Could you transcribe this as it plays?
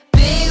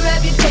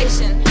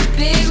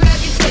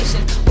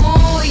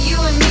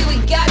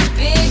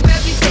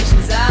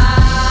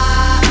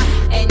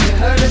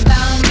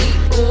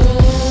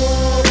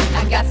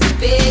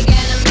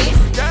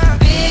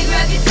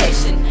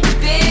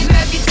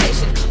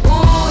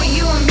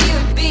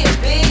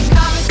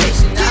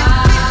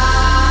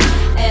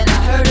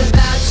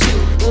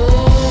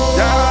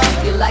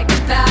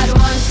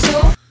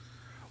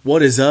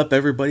What is up,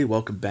 everybody?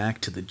 Welcome back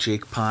to the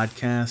Jake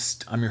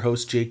Podcast. I'm your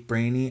host, Jake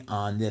Brainy,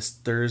 on this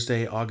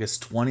Thursday,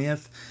 August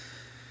 20th.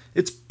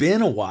 It's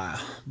been a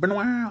while. Been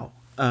a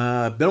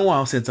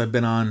while since I've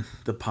been on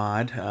the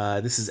pod.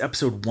 This is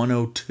episode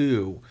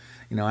 102.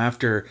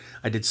 After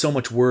I did so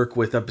much work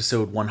with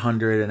episode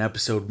 100 and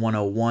episode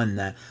 101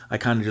 that I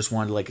kind of just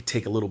wanted to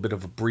take a little bit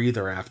of a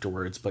breather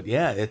afterwards. But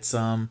yeah, it's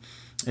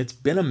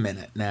been a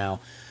minute now.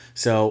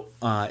 So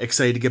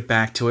excited to get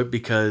back to it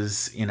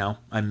because,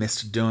 I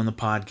missed doing the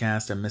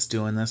podcast. I missed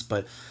doing this,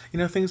 but,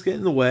 things get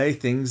in the way.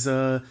 Things,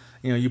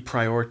 you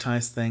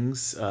prioritize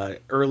things.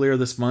 Earlier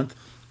this month,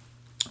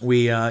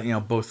 we,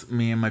 both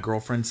me and my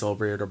girlfriend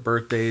celebrated our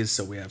birthdays.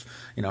 So we have,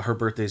 her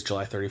birthday's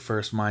July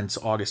 31st, mine's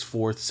August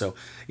 4th. So,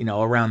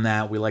 around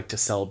that, we like to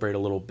celebrate a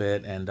little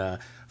bit. And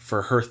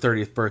for her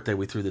 30th birthday,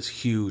 we threw this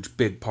huge,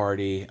 big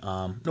party.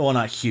 Well,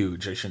 not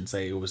huge, I shouldn't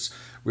say. It was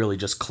really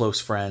just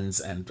close friends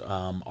and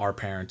our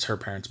parents, her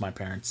parents, my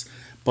parents.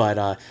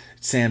 But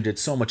Sam did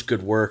so much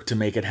good work to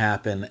make it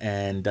happen,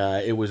 and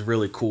it was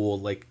really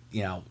cool.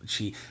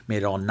 She made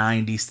it all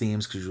 90s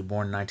themes because she was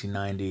born in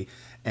 1990,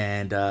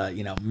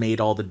 and made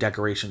all the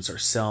decorations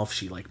herself.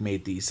 She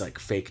made these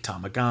fake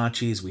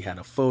Tamagotchis. We had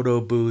a photo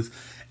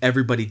booth.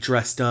 Everybody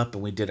dressed up,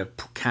 and we did a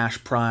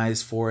cash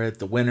prize for it.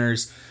 The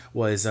winners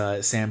was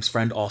Sam's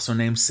friend, also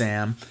named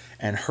Sam,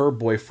 and her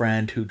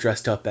boyfriend, who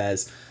dressed up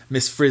as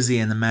Miss Frizzy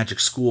and the Magic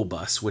School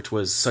Bus, which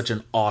was such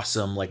an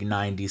awesome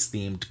 90s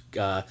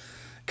themed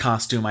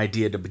costume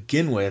idea to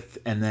begin with.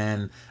 And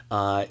then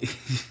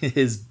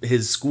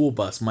his school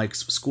bus,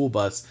 Mike's school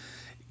bus,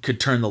 could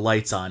turn the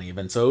lights on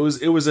even. So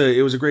it was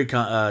a great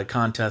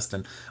contest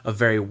and a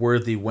very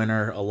worthy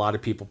winner. A lot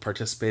of people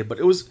participated, but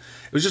it was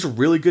just a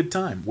really good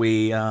time.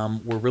 We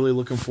were really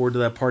looking forward to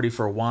that party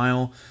for a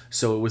while,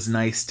 so it was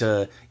nice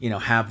to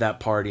have that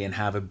party and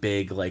have a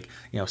big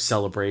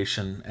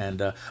celebration.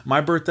 And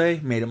my birthday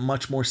made it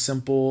much more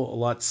simple, a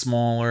lot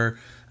smaller.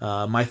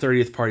 My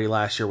 30th party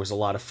last year was a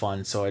lot of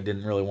fun, so I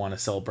didn't really want to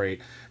celebrate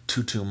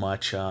too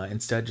much.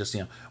 Instead, just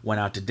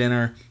went out to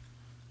dinner.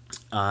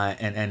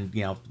 And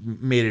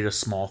made it a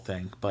small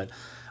thing. But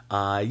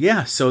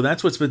so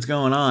that's what's been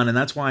going on, and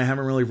that's why I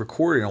haven't really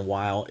recorded in a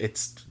while.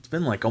 It's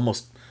been it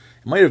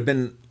might have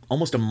been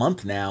almost a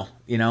month now,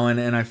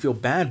 and I feel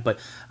bad, but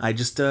I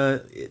just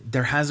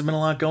there hasn't been a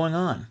lot going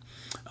on.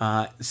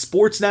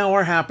 Sports now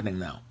are happening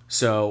though,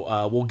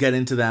 so we'll get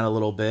into that a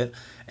little bit,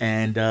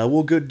 and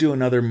we'll go do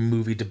another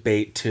movie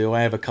debate too.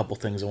 I have a couple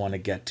things I want to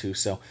get to,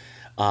 so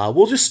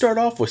we'll just start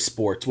off with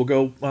sports. We'll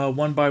go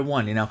one by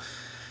one,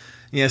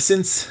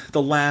 since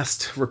the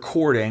last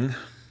recording,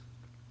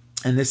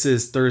 and this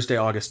is Thursday,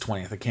 August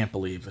 20th. I can't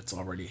believe it's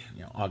already,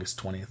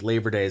 August 20th.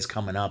 Labor Day is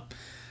coming up,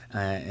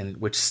 and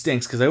which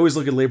stinks because I always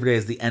look at Labor Day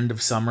as the end of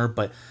summer,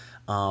 but,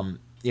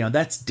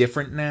 that's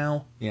different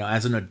now.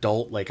 As an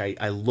adult,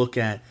 I look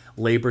at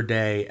Labor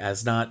Day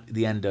as not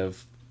the end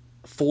of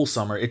full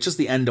summer. It's just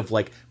the end of,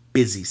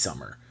 busy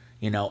summer,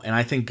 and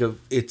I think of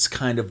it's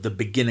kind of the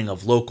beginning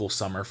of local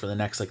summer for the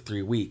next,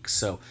 3 weeks.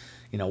 So,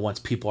 once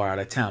people are out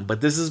of town.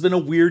 But this has been a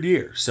weird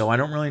year, so I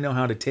don't really know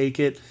how to take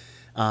it.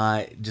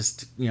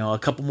 Just, a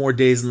couple more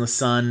days in the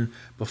sun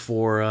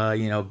before,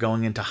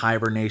 going into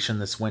hibernation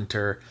this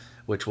winter,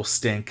 which will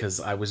stink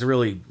because I was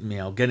really,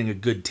 getting a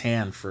good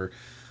tan for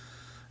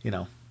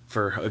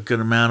a good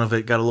amount of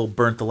it. Got a little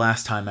burnt the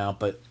last time out,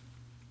 but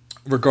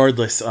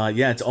regardless,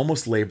 it's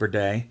almost Labor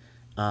Day.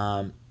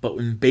 But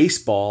in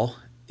baseball,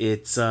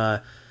 it's...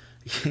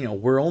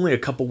 we're only a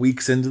couple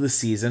weeks into the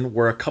season.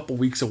 We're a couple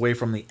weeks away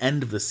from the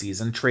end of the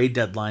season. Trade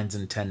deadline's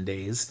in 10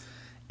 days.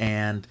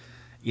 And,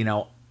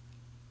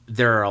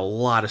 there are a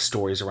lot of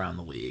stories around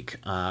the league.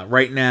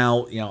 Right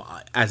now,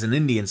 as an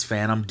Indians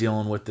fan, I'm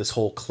dealing with this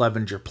whole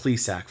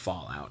Clevenger-Plesac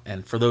fallout.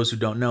 And for those who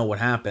don't know what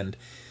happened,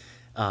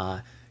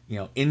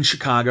 in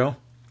Chicago,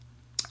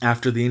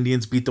 after the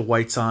Indians beat the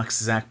White Sox,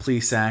 Zach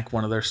Plesac,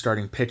 one of their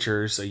starting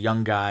pitchers, a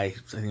young guy, I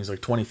think he was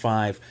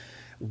 25,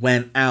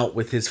 went out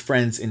with his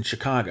friends in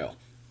Chicago.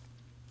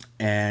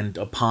 And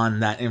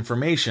upon that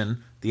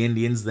information, the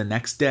Indians the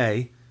next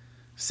day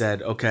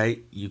said,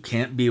 okay, you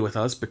can't be with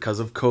us because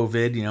of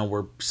COVID.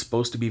 We're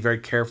supposed to be very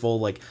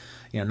careful,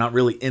 not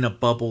really in a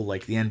bubble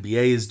like the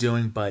NBA is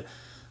doing, but,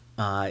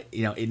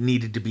 it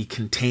needed to be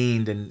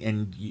contained.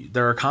 And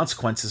there are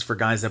consequences for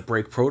guys that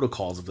break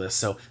protocols of this.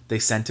 So they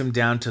sent him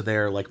down to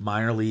their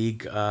minor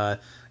league,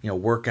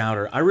 workout,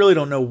 or I really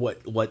don't know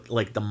what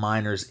the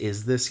minors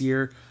is this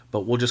year,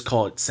 but we'll just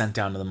call it sent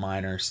down to the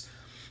minors.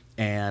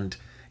 And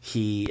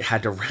he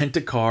had to rent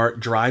a car,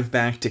 drive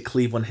back to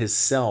Cleveland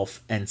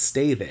himself, and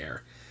stay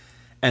there.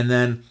 And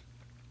then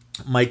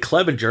Mike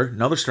Clevenger,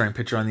 another starting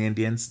pitcher on the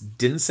Indians,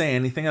 didn't say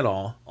anything at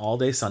all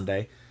day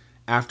Sunday.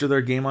 After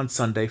their game on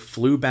Sunday,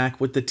 flew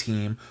back with the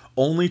team,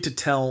 only to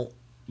tell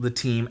the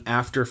team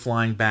after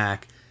flying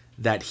back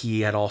that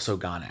he had also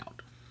gone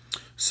out.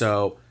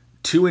 So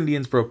 2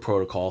 Indians broke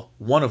protocol.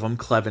 One of them,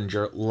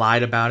 Clevenger,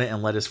 lied about it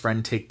and let his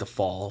friend take the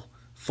fall,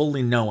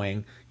 fully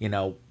knowing,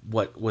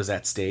 what was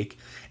at stake.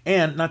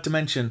 And not to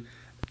mention,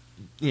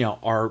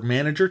 our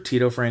manager,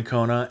 Tito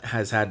Francona,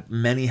 has had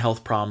many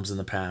health problems in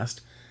the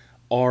past.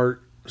 our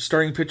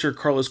starting pitcher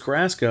Carlos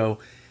Carrasco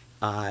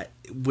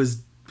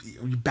was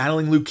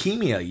battling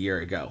leukemia a year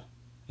ago.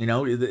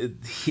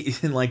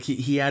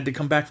 He had to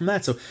come back from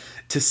that. So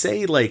to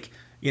say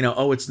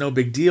oh, it's no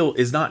big deal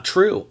is not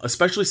true,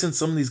 especially since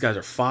some of these guys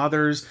are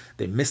fathers,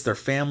 they miss their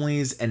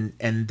families, and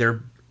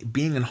they're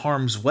being in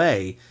harm's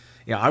way.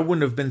 I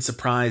wouldn't have been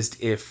surprised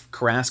if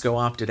Carrasco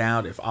opted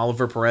out, if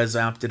Oliver Perez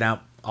opted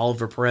out.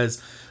 Oliver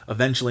Perez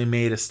eventually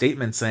made a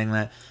statement saying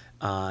that,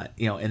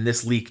 and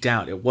this leaked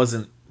out. It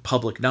wasn't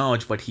public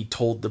knowledge, but he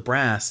told the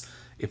brass,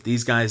 if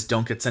these guys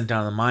don't get sent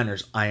down to the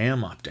minors, I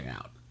am opting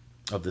out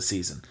of the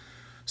season.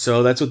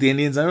 So that's what the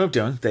Indians ended up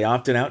doing. They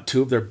opted out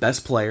 2 of their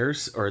best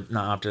players, or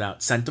not opted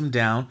out, sent them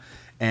down,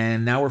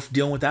 and now we're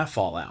dealing with that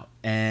fallout.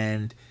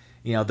 And,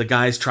 the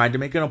guys tried to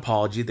make an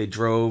apology. They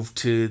drove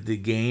to the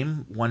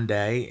game one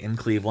day in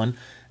Cleveland,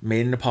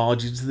 made an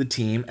apology to the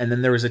team, and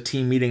then there was a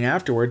team meeting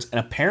afterwards, and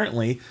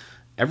apparently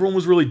everyone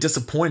was really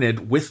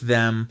disappointed with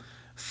them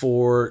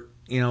for,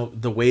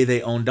 the way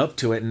they owned up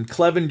to it. And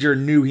Clevenger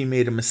knew he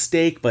made a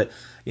mistake, but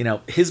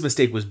his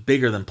mistake was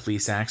bigger than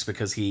Plesac's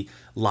because he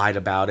lied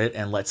about it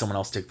and let someone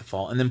else take the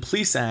fall. And then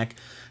Plesac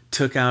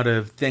took out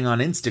a thing on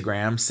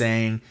Instagram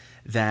saying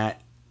that,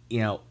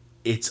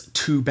 it's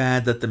too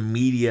bad that the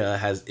media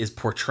is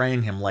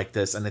portraying him like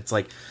this. And it's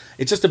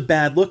just a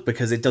bad look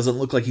because it doesn't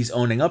look like he's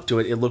owning up to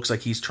it. It looks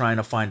like he's trying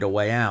to find a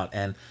way out.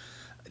 And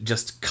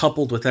just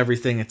coupled with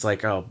everything, it's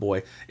like, oh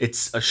boy,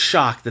 it's a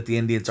shock that the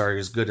Indians are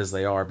as good as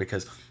they are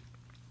because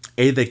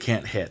A, they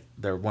can't hit.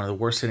 They're one of the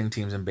worst hitting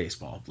teams in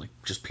baseball,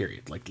 just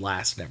period,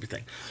 last and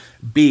everything.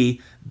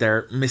 B,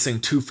 they're missing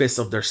 2/5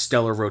 of their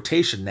stellar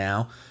rotation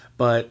now,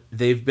 but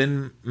they've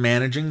been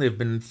managing. They've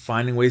been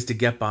finding ways to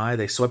get by.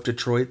 They swept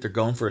Detroit. They're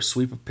going for a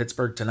sweep of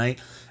Pittsburgh tonight,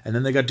 and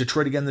then they got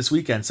Detroit again this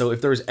weekend. So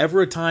if there's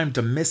ever a time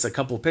to miss a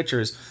couple of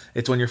pitchers,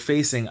 it's when you're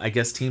facing, I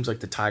guess, teams like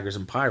the Tigers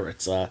and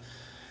Pirates.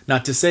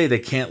 Not to say they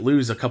can't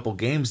lose a couple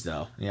games,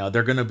 though.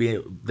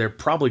 They're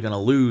probably going to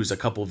lose a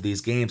couple of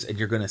these games, and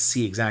you're going to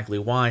see exactly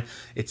why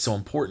it's so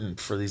important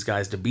for these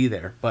guys to be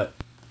there. But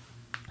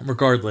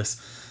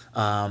regardless,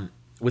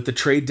 with the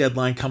trade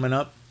deadline coming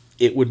up,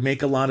 it would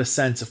make a lot of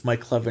sense if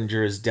Mike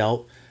Clevenger is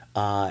dealt.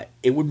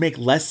 It would make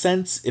less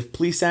sense if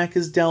Plesac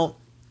is dealt,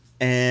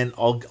 and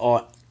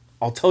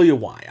I'll tell you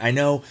why. I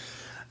know,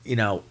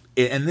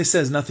 and this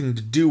has nothing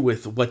to do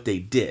with what they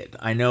did.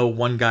 I know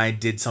one guy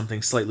did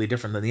something slightly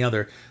different than the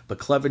other, but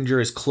Clevenger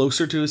is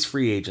closer to his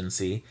free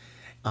agency.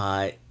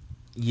 Clevenger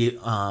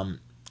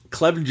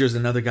is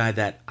another guy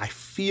that I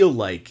feel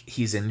like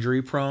he's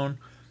injury prone.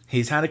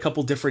 He's had a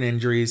couple different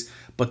injuries,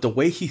 but the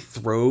way he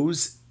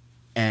throws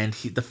and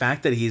the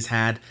fact that he's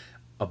had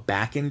a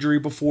back injury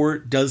before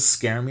does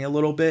scare me a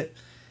little bit.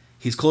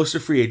 He's close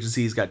to free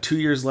agency. He's got 2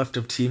 years left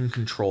of team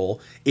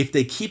control. If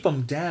they keep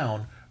him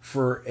down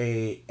for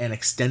an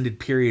extended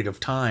period of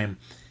time,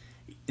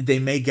 they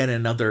may get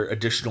another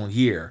additional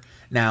year.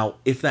 Now,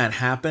 if that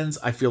happens,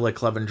 I feel like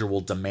Clevenger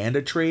will demand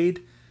a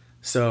trade.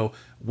 So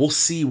we'll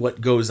see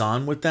what goes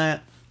on with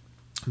that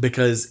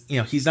because,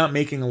 he's not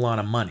making a lot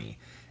of money.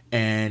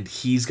 And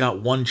he's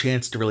got one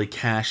chance to really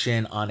cash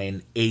in on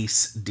an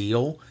ace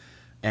deal.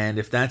 And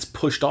if that's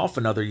pushed off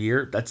another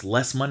year, that's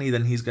less money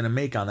than he's going to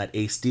make on that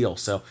ace deal.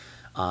 So,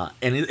 and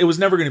it was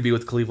never going to be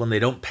with Cleveland. They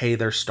don't pay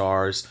their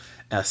stars,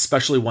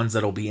 especially ones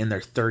that'll be in their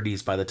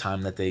 30s by the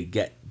time that they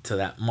get to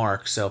that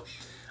mark. So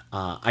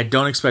I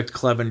don't expect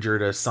Clevenger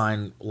to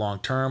sign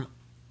long term.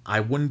 I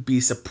wouldn't be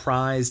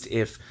surprised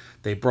if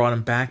they brought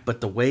him back.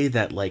 But the way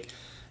that,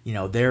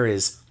 there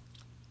is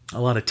a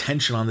lot of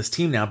tension on this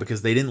team now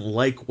because they didn't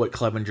like what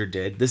Clevenger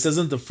did. This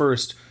isn't the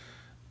first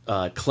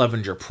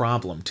Clevenger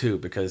problem, too,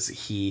 because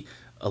he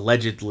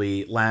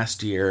allegedly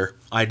last year,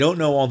 I don't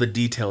know all the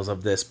details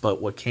of this,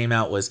 but what came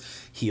out was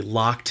he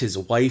locked his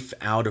wife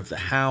out of the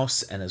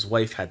house and his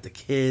wife had the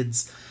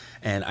kids.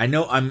 And I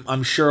know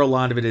I'm sure a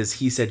lot of it is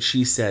he said,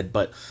 she said,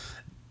 but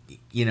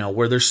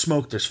where there's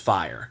smoke, there's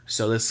fire.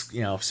 So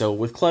so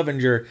with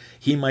Clevenger,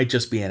 he might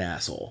just be an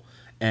asshole.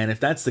 And if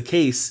that's the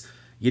case,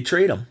 you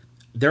trade him.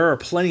 There are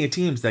plenty of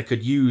teams that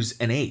could use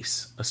an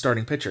ace, a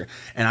starting pitcher.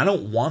 And I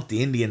don't want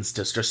the Indians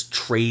to just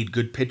trade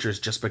good pitchers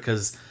just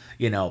because,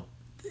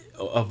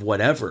 of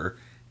whatever.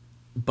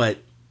 But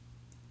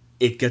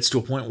it gets to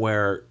a point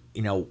where,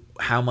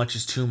 how much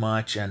is too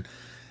much? And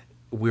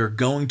we're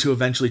going to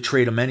eventually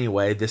trade him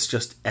anyway. This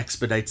just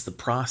expedites the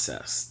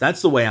process.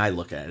 That's the way I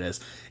look at it.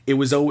 He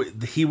was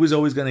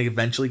always going to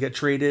eventually get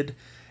traded.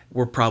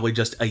 We're probably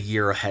just a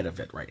year ahead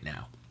of it right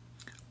now.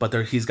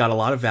 But he's got a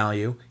lot of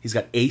value. He's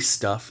got ace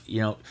stuff.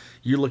 You're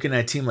looking at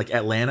a team like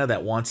Atlanta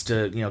that wants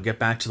to, get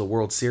back to the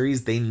World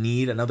Series. They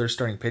need another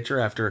starting pitcher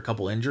after a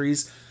couple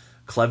injuries.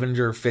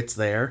 Clevenger fits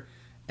there,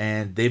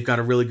 and they've got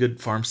a really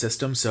good farm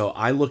system. So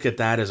I look at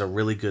that as a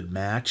really good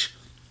match.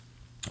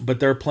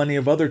 But there are plenty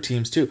of other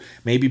teams too.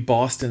 Maybe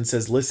Boston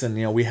says,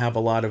 listen, we have a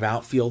lot of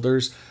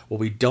outfielders. What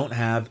we don't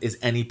have is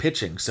any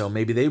pitching. So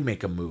maybe they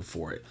make a move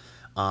for it.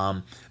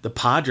 The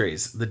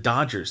Padres, the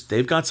Dodgers,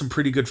 they've got some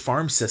pretty good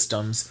farm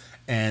systems.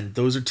 And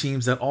those are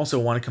teams that also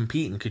want to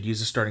compete and could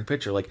use a starting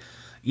pitcher. Like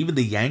even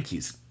the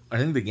Yankees, I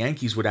think the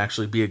Yankees would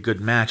actually be a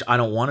good match. I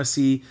don't want to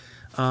see,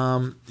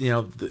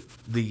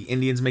 the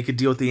Indians make a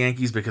deal with the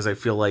Yankees because I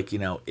feel like,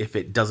 if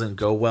it doesn't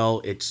go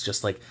well, it's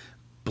just like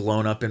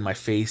blown up in my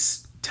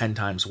face 10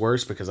 times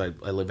worse because I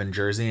live in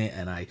Jersey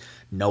and I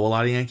know a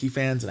lot of Yankee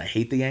fans and I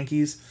hate the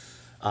Yankees.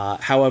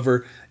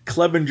 However,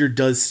 Clevenger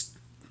does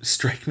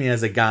strike me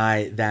as a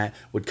guy that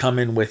would come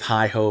in with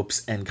high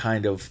hopes and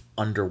kind of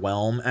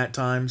underwhelm at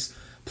times.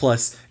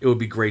 Plus, it would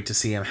be great to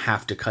see him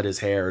have to cut his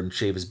hair and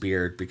shave his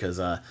beard because,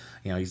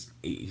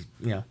 he's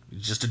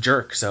just a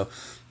jerk. So,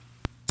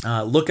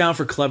 look out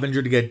for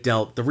Clevenger to get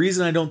dealt. The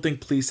reason I don't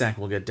think Plesac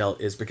will get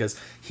dealt is because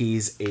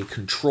he's a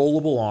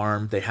controllable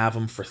arm. They have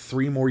him for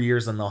 3 more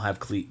years than they'll have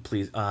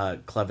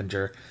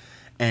Clevenger.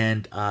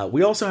 And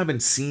we also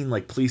haven't seen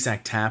like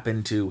Plesac tap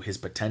into his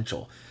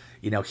potential.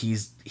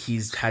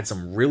 He's had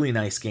some really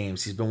nice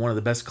games. He's been one of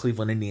the best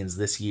Cleveland Indians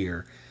this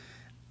year.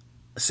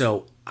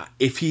 So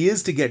if he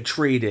is to get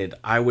traded,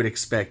 I would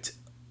expect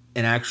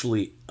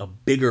a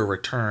bigger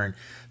return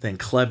than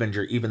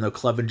Clevenger, even though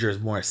Clevenger is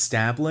more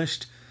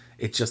established.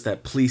 It's just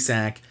that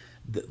Plesac,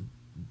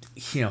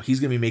 he's going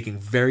to be making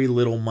very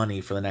little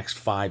money for the next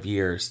 5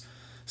 years.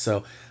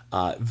 So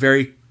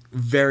very,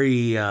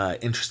 very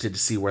interested to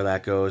see where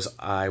that goes.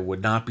 I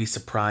would not be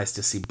surprised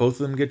to see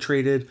both of them get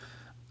traded.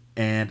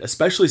 And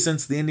especially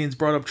since the Indians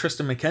brought up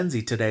Tristan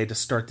McKenzie today to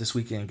start this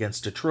weekend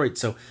against Detroit.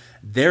 So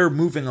they're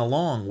moving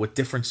along with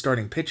different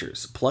starting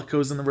pitchers. Pluck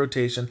goes in the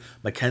rotation.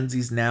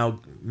 McKenzie's now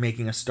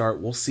making a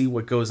start. We'll see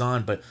what goes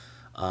on. But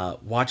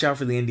watch out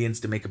for the Indians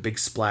to make a big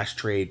splash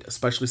trade,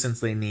 especially since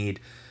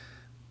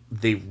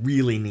they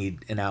really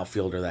need an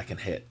outfielder that can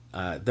hit.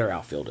 Their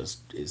outfield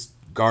is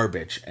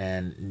garbage.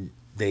 And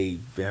they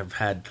have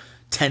had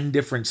 10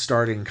 different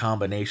starting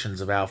combinations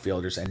of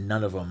outfielders, and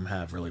none of them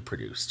have really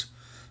produced.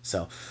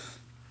 So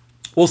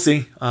we'll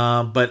see.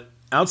 But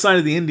outside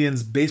of the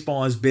Indians,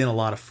 baseball has been a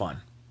lot of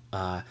fun.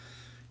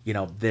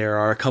 There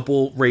are a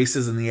couple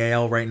races in the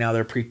AL right now.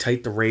 They're pretty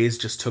tight. The Rays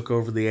just took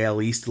over the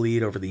AL East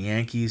lead over the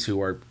Yankees,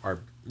 who are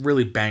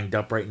really banged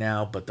up right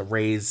now. But the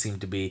Rays seem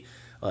to be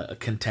a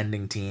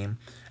contending team.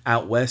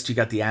 Out west, you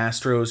got the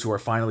Astros, who are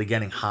finally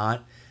getting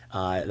hot,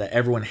 that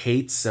everyone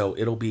hates. So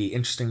it'll be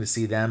interesting to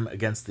see them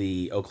against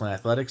the Oakland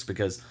Athletics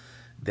because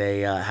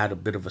they had a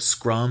bit of a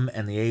scrum,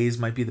 and the A's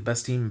might be the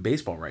best team in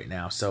baseball right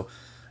now. So,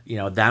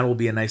 that will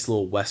be a nice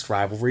little West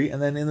rivalry.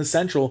 And then in the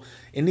Central,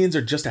 Indians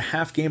are just a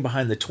half game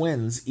behind the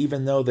Twins,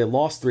 even though they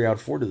lost 3 out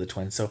of 4 to the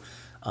Twins. So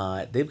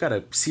they've got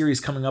a series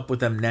coming up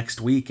with them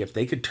next week. If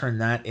they could turn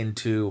that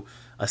into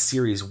a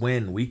series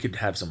win, we could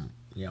have some,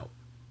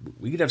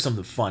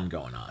 something fun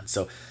going on.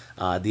 So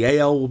the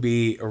AL will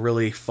be a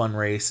really fun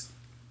race,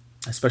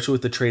 especially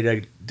with the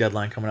trade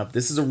deadline coming up.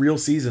 This is a real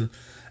season.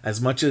 As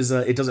much as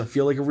it doesn't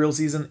feel like a real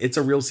season, it's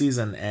a real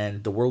season,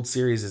 and the World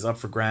Series is up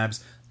for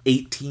grabs.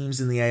 8 teams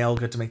in the AL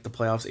get to make the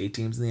playoffs. 8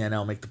 teams in the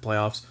NL make the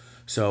playoffs.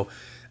 So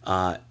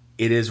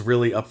it is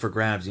really up for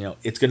grabs.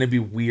 It's going to be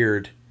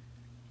weird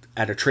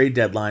at a trade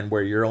deadline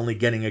where you're only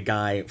getting a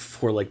guy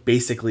for like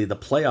basically the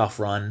playoff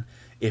run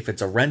if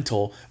it's a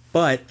rental.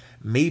 But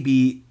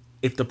maybe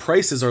if the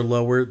prices are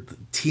lower,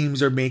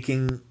 teams are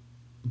making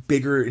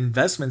bigger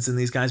investments in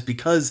these guys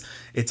because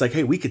it's like,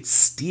 hey, we could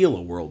steal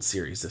a World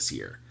Series this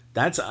year.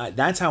 That's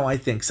how I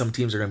think some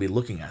teams are going to be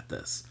looking at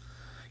this.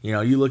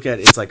 You look at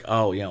it's like,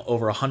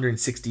 over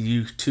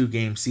 162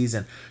 game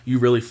season, you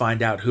really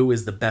find out who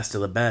is the best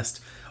of the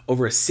best.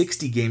 Over a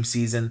 60 game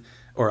season,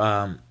 or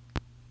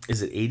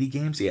is it 80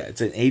 games? Yeah, it's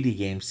an 80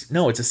 games.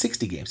 No, it's a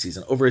 60 game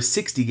season. Over a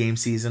 60 game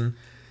season,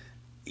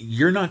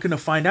 you're not going to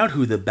find out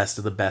who the best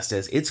of the best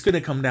is. It's going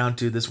to come down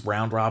to this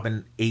round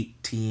robin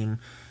 16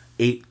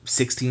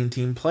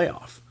 team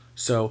playoff.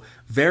 So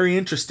very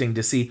interesting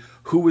to see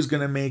who is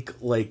going to make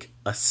like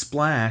a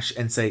splash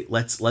and say,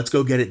 let's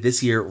go get it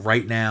this year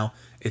right now.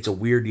 It's a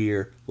weird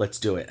year. Let's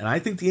do it. And I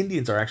think the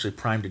Indians are actually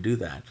primed to do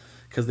that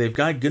because they've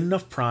got good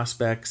enough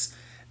prospects.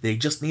 They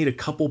just need a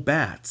couple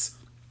bats.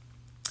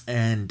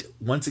 And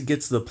once it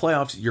gets to the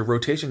playoffs, your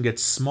rotation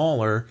gets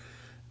smaller,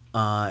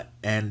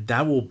 and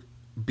that will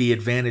be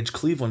advantage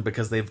Cleveland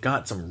because they've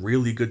got some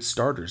really good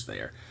starters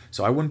there.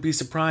 So I wouldn't be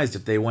surprised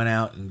if they went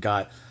out and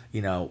got,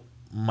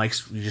 Mike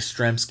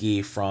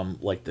Yastrzemski from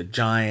like the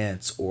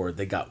Giants, or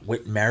they got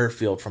Whit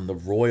Merrifield from the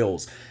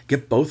Royals.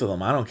 Get both of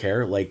them. I don't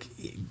care.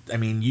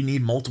 You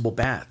need multiple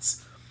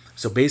bats.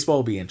 So baseball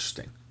will be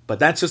interesting. But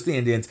that's just the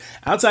Indians.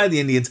 Outside of the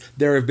Indians,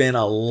 there have been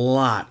a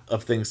lot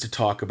of things to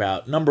talk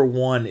about. Number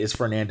one is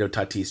Fernando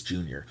Tatis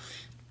Jr.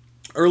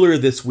 Earlier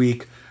this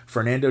week,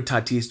 Fernando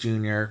Tatis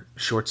Jr.,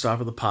 shortstop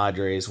of the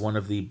Padres, one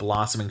of the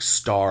blossoming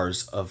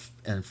stars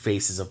and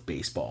faces of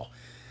baseball,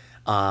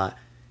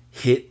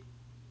 hit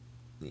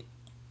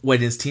when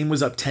his team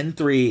was up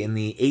 10-3 in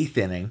the 8th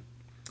inning.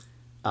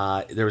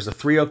 There was a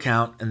 3-0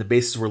 count and the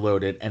bases were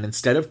loaded, and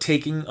instead of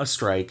taking a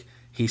strike,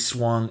 he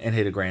swung and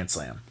hit a grand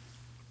slam.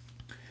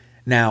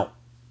 Now,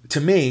 to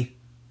me,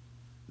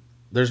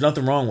 there's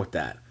nothing wrong with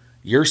that.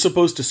 You're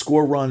supposed to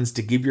score runs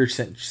to give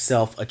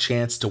yourself a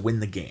chance to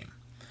win the game.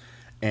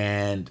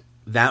 And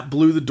that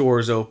blew the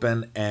doors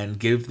open and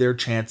give their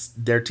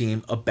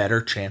team a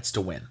better chance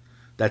to win.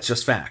 That's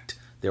just fact.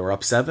 They were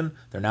up 7.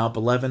 They're now up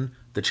 11.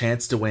 The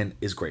chance to win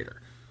is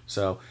greater.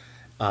 So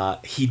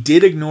he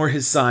did ignore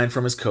his sign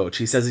from his coach.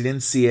 He says he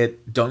didn't see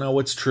it. Don't know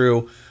what's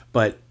true,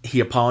 but he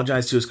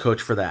apologized to his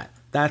coach for that.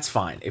 That's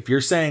fine. If you're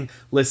saying,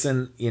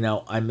 listen,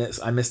 I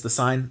missed the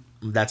sign,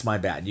 that's my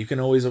bad. You can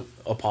always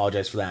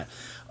apologize for that.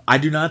 I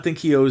do not think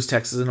he owes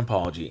Texas an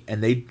apology,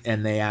 and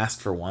they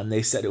asked for one.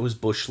 They said it was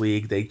Bush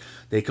League.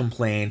 They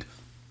complained,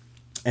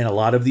 and a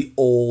lot of the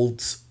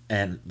olds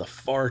and the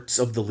farts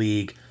of the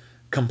league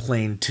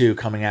complained too,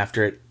 coming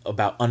after it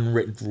about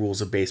unwritten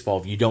rules of baseball.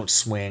 If you don't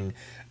swing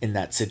in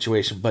that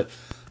situation, but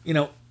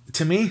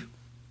to me,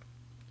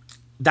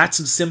 that's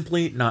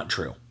simply not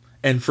true,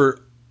 and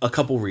for a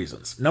couple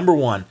reasons. Number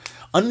one,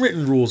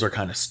 unwritten rules are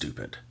kind of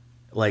stupid.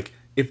 Like,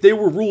 if they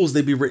were rules,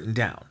 they'd be written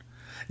down.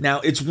 Now,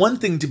 it's one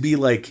thing to be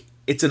like,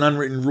 it's an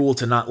unwritten rule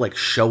to not like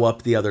show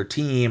up the other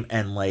team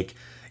and like,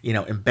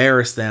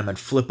 embarrass them and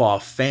flip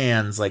off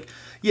fans. Like,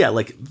 yeah,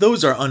 like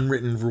those are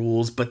unwritten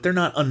rules, but they're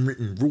not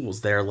unwritten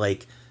rules. They're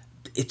like,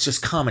 it's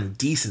just common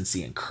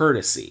decency and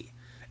courtesy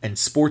and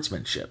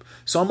sportsmanship.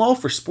 So I'm all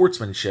for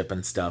sportsmanship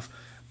and stuff,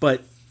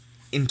 but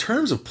in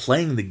terms of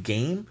playing the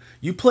game,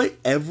 you play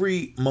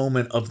every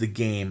moment of the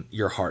game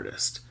your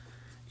hardest.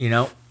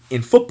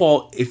 In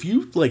football, if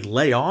you like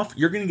lay off,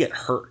 you're going to get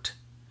hurt.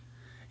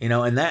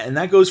 And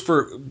that goes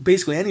for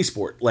basically any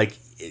sport. Like,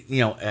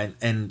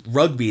 and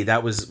rugby,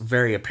 that was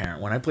very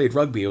apparent. When I played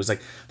rugby, it was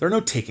like, there are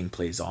no taking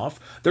plays off.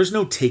 There's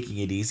no taking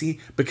it easy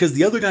because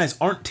the other guys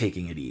aren't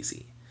taking it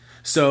easy.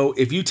 So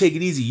if you take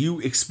it easy,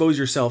 you expose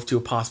yourself to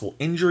a possible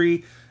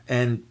injury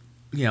and,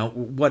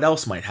 what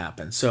else might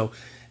happen. So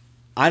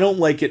I don't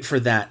like it for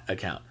that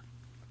account.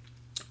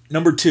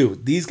 Number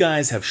 2, these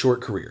guys have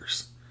short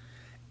careers.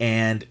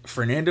 And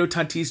Fernando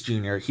Tatis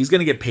Jr., he's going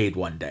to get paid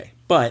one day.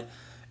 But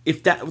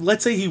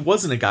let's say he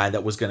wasn't a guy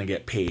that was going to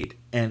get paid,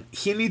 and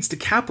he needs to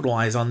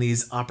capitalize on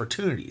these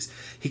opportunities.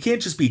 He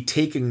can't just be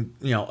taking,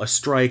 a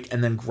strike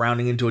and then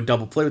grounding into a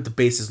double play with the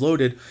bases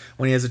loaded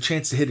when he has a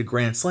chance to hit a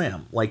grand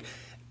slam. Like,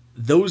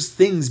 those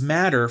things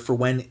matter for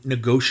when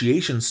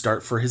negotiations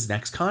start for his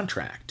next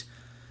contract.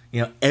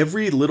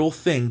 Every little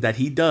thing that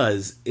he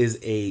does is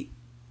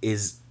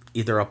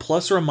either a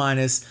plus or a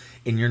minus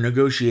in your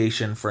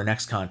negotiation for a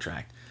next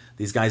contract.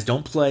 These guys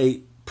don't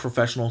play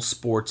professional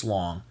sports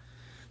long.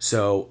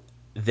 So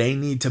they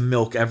need to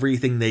milk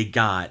everything they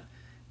got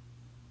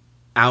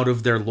out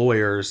of their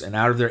lawyers and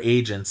out of their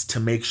agents to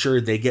make sure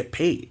they get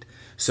paid.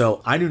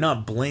 So I do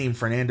not blame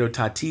Fernando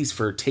Tatis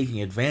for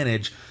taking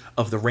advantage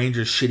of the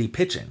Rangers' shitty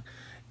pitching.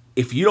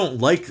 If you don't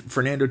like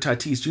Fernando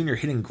Tatis Jr.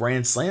 hitting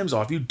grand slams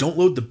off you, don't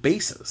load the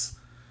bases.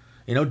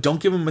 Don't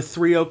give him a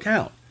 3-0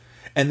 count.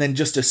 And then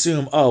just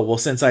assume,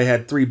 since I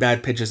had 3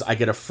 bad pitches, I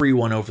get a free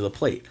one over the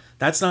plate.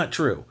 That's not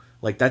true.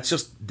 Like,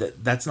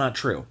 that's not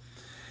true.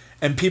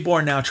 And people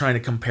are now trying to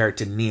compare it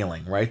to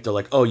kneeling, right? They're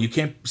like, you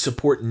can't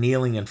support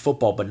kneeling in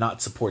football but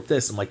not support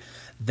this. I'm like,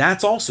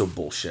 that's also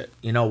bullshit.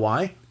 You know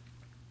why?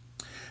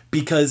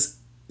 Because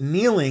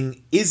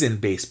kneeling is in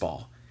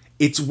baseball.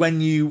 It's when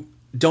you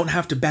don't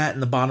have to bat in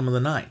the bottom of the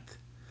ninth.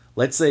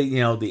 Let's say,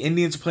 the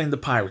Indians are playing the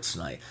Pirates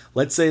tonight.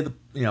 Let's say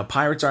the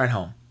Pirates are at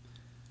home.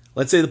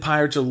 Let's say the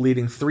Pirates are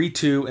leading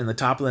 3-2 in the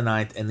top of the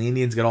ninth and the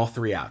Indians get all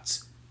 3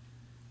 outs.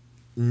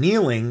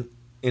 Kneeling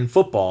in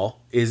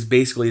football is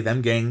basically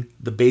them getting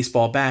the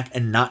baseball back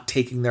and not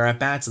taking their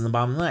at-bats in the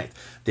bottom of the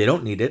ninth. They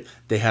don't need it.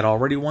 They had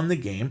already won the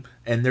game,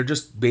 and they're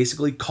just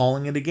basically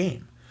calling it a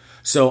game.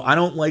 So I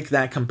don't like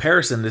that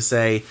comparison to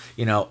say,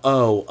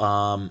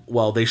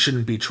 they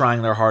shouldn't be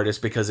trying their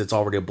hardest because it's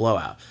already a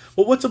blowout.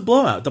 Well, what's a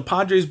blowout? The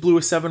Padres blew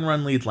a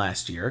 7-run lead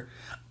last year.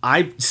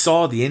 I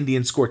saw the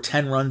Indians score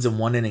 10 runs in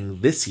 1 inning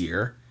this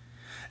year,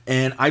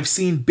 and I've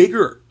seen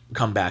bigger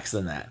comebacks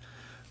than that.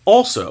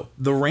 Also,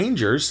 the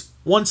Rangers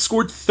once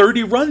scored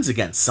 30 runs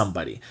against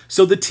somebody.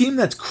 So the team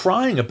that's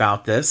crying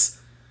about this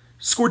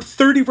scored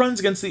 30 runs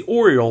against the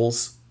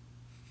Orioles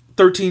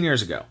 13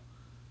 years ago.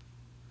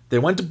 They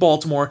went to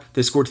Baltimore,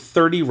 they scored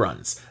 30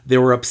 runs. They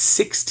were up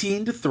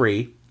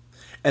 16-3,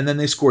 and then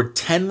they scored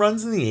 10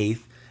 runs in the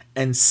 8th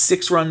and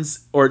 6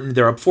 runs, or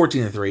they're up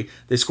 14-3.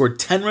 They scored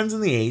 10 runs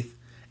in the 8th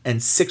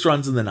and 6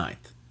 runs in the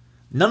 9th.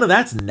 None of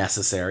that's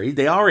necessary.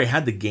 They already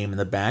had the game in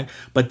the bag,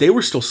 but they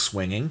were still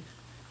swinging.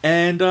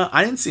 And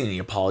I didn't see any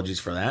apologies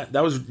for that.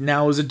 It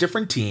was a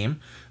different team.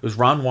 It was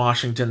Ron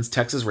Washington's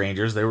Texas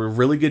Rangers. They were a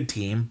really good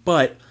team,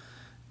 but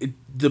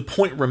the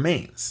point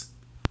remains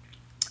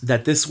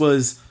that this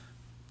was,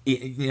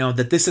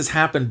 that this has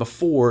happened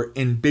before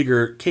in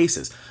bigger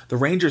cases. The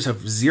Rangers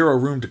have zero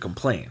room to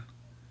complain,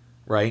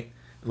 right?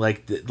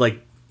 Like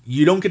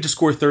you don't get to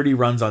score 30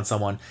 runs on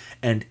someone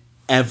and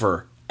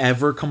ever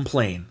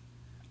complain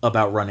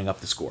about running up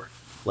the score.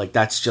 Like,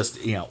 that's just,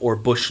 or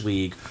Bush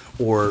League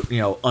or,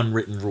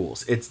 unwritten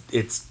rules.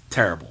 It's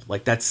terrible.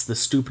 Like, that's the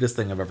stupidest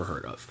thing I've ever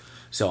heard of.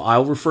 So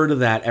I'll refer to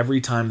that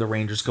every time the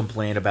Rangers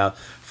complain about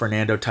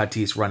Fernando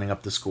Tatis running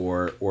up the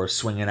score or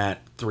swinging at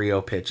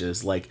 3-0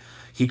 pitches. Like,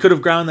 he could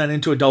have ground that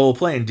into a double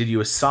play and did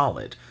you a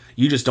solid.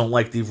 You just don't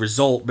like the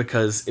result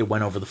because it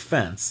went over the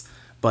fence.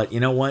 But you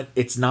know what?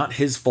 It's not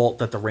his fault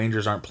that the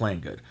Rangers aren't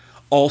playing good.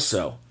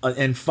 Also,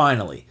 and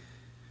finally,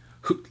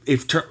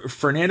 if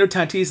Fernando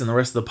Tatis and the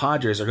rest of the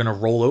Padres are going to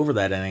roll over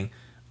that inning,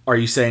 are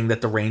you saying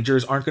that the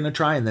Rangers aren't going to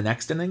try in the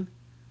next inning?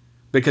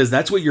 Because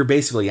that's what you're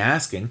basically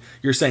asking.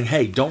 You're saying,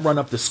 hey, don't run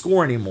up the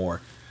score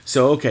anymore.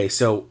 So, okay,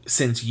 so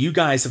since you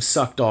guys have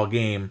sucked all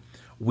game,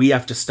 we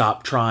have to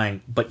stop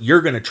trying, but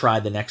you're going to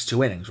try the next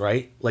 2 innings,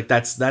 right? Like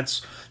that's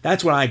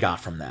what I got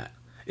from that,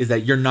 is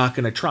that you're not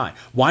going to try.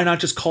 Why not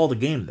just call the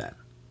game then?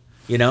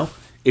 You know?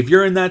 If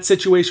you're in that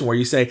situation where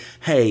you say,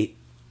 hey,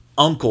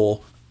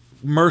 uncle,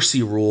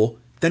 mercy rule,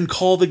 then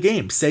call the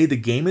game. Say the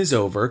game is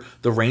over.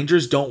 The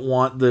Rangers don't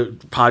want the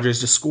Padres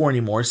to score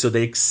anymore, so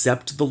they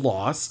accept the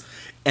loss.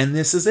 And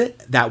this is it.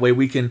 That way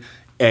we can,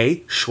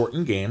 A,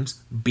 shorten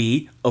games,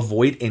 B,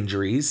 avoid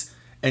injuries,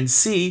 and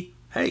C,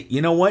 hey,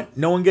 you know what?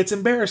 No one gets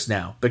embarrassed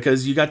now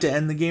because you got to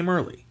end the game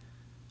early.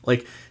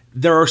 Like,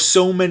 there are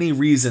so many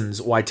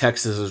reasons why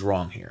Texas is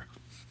wrong here.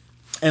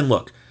 And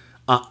look,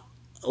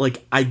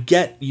 I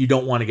get you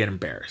don't want to get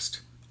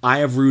embarrassed. I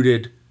have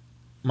rooted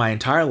my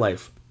entire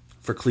life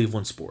for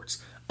Cleveland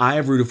sports. I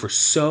have rooted for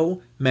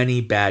so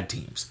many bad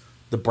teams.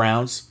 The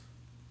Browns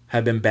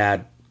have been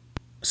bad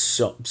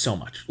so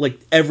much. Like,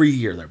 every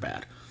year they're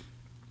bad.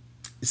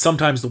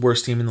 Sometimes the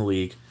worst team in the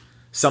league.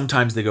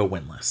 Sometimes they go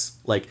winless.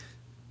 Like,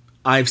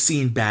 I've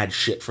seen bad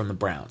shit from the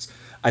Browns.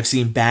 I've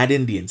seen bad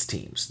Indians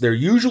teams. They're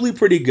usually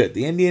pretty good.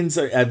 The Indians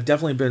have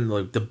definitely been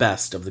like the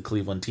best of the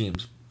Cleveland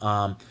teams.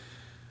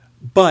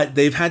 But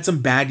they've had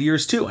some bad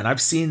years too, and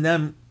I've seen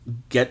them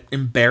get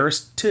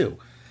embarrassed too.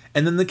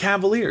 And then the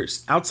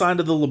Cavaliers, outside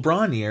of the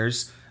LeBron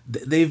years,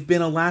 they've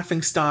been a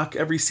laughingstock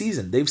every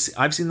season.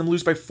 I've seen them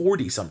lose by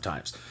 40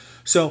 sometimes.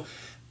 So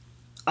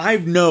I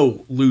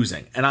know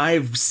losing, and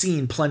I've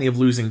seen plenty of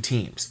losing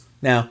teams.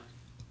 Now,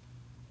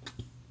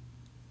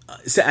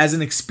 so as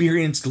an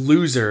experienced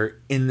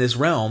loser in this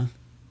realm,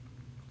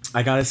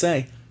 I gotta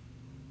say,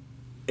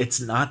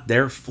 it's not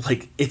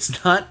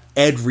it's not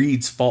Ed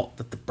Reed's fault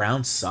that the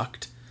Browns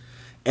sucked.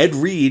 Ed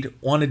Reed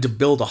wanted to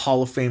build a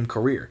Hall of Fame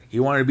career. He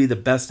wanted to be the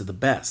best of the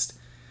best.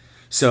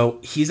 So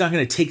he's not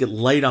going to take it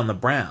light on the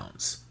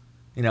Browns.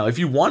 You know, if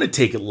you want to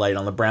take it light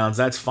on the Browns,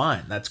 that's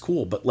fine. That's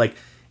cool. But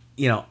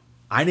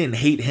I didn't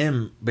hate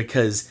him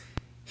because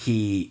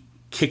he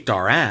kicked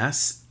our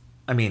ass.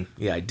 I mean,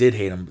 yeah, I did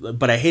hate him,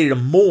 but I hated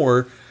him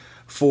more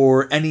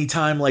for any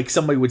time like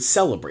somebody would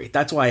celebrate.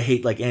 That's why I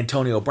hate like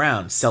Antonio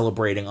Brown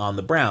celebrating on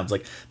the Browns.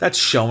 Like, that's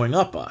showing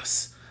up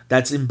us.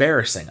 That's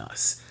embarrassing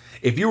us.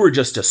 If you were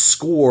just to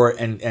score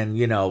and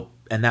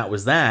that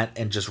was that,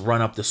 and just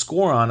run up the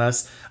score on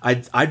us,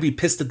 I'd be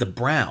pissed at the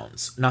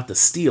Browns, not the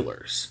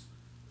Steelers.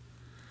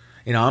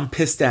 I'm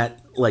pissed at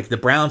like the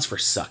Browns for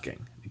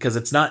sucking, because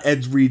it's not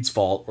Ed Reed's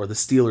fault or the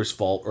Steelers'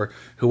 fault or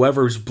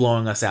whoever's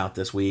blowing us out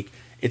this week.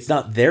 It's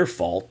not their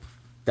fault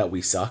that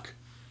we suck.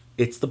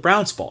 It's the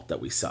Browns' fault that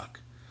we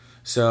suck.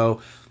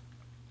 So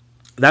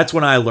that's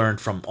when I learned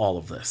from all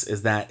of this,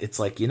 is that it's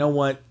like, you know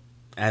what?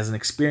 As an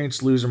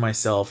experienced loser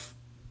myself,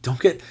 don't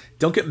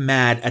get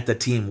mad at the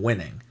team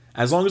winning,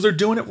 as long as they're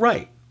doing it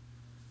right.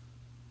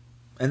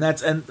 And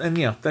that's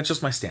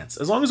just my stance.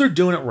 As long as they're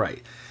doing it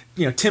right.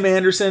 Tim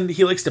Anderson,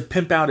 he likes to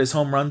pimp out his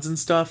home runs and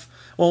stuff.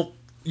 Well,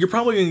 you're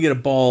probably going to get a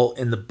ball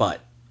in the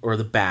butt or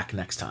the back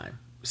next time.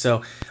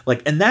 So,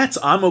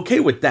 I'm okay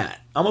with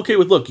that. I'm okay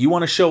with, look, you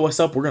want to show us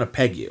up, we're going to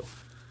peg you.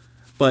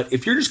 But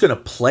if you're just going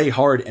to play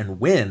hard and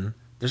win,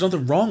 there's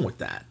nothing wrong with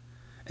that.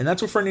 And that's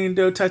what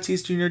Fernando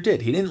Tatis Jr.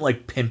 did. He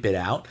didn't pimp it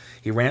out.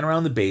 He ran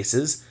around the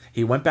bases.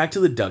 He went back to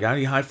the dugout.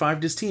 He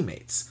high-fived his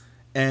teammates.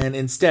 And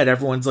instead,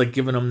 everyone's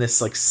giving him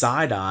this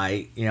side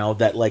eye,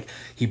 that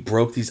he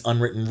broke these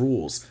unwritten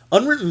rules.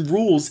 Unwritten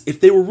rules, if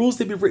they were rules,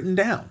 they'd be written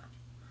down.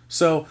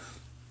 So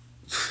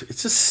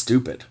it's just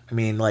stupid. I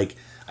mean,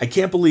 I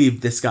can't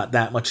believe this got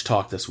that much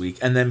talk this week.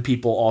 And then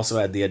people also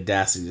had the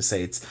audacity to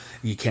say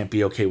you can't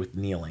be okay with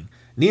kneeling.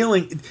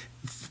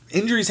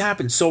 Injuries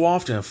happen so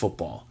often in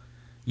football.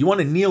 You want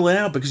to kneel it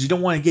out because you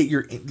don't want to get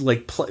your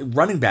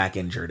running back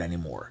injured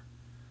anymore.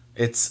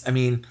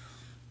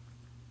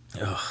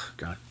 Oh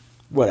God,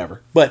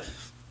 whatever. But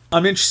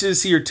I'm interested to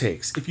see your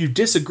takes. If you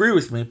disagree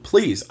with me,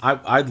 please,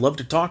 I'd love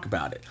to talk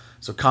about it.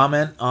 So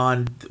comment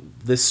on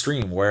this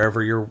stream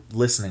wherever you're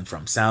listening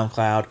from,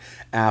 SoundCloud,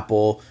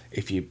 Apple.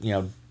 If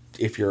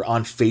you're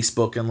on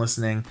Facebook and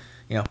listening,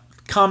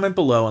 comment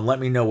below and let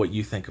me know what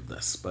you think of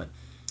this. But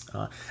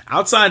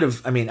outside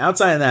of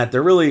that,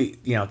 there really,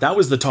 that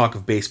was the talk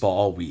of baseball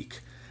all week.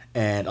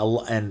 And a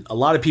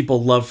lot of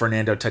people love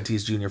Fernando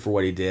Tatis Jr. for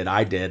what he did.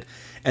 I did.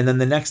 And then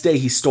the next day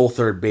he stole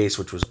third base,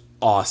 which was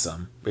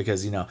awesome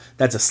because,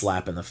 that's a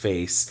slap in the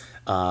face.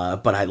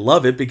 But I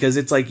love it because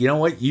it's you know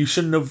what? You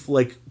shouldn't have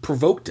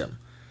provoked him.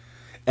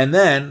 And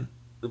then,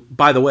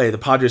 by the way, the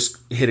Padres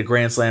hit a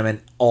grand slam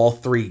in all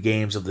 3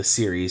 games of the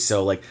series.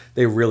 So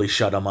they really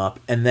shut him up.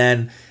 And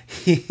then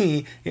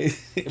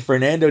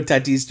Fernando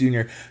Tatis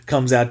Jr.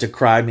 comes out to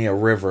cry me a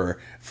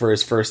river for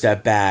his first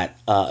at bat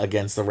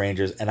against the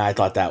Rangers. And I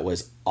thought that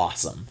was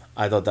awesome.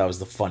 I thought that was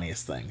the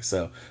funniest thing.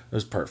 So it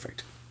was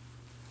perfect.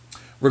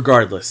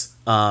 regardless,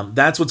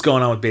 that's what's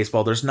going on with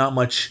baseball. There's not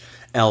much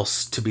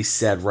else to be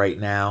said right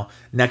now.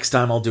 Next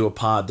time I'll do a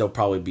pod, they'll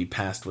probably be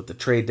past with the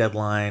trade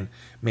deadline.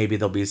 Maybe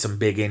there'll be some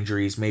big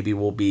injuries. Maybe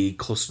we'll be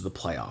close to the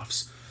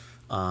playoffs.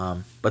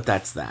 But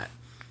that's that.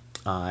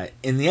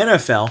 In the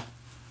NFL,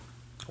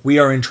 we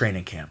are in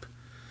training camp.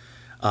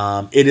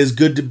 It is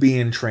good to be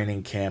in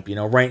training camp.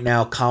 Right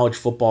now, college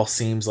football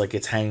seems like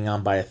it's hanging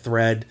on by a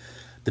thread.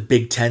 The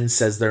Big Ten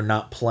says they're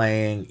not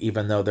playing,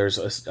 even though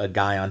there's a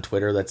guy on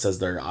Twitter that says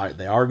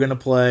they are going to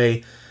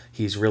play.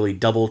 He's really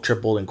double,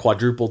 tripled, and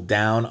quadrupled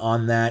down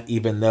on that,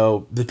 even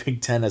though the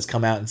Big Ten has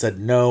come out and said,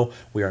 no,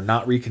 we are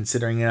not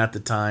reconsidering it at the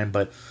time.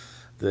 But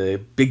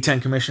the Big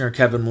Ten commissioner,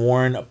 Kevin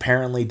Warren,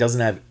 apparently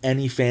doesn't have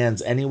any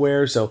fans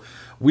anywhere. So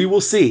we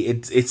will see.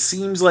 It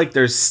seems like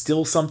there's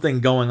still something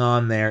going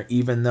on there,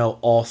 even though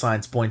all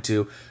signs point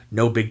to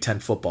no Big Ten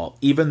football.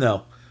 Even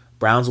though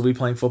Browns will be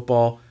playing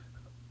football,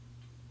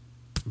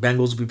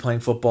 Bengals will be playing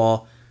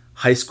football,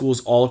 high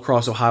schools all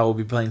across Ohio will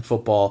be playing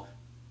football,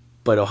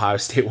 but Ohio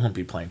State won't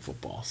be playing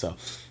football. So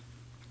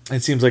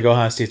it seems like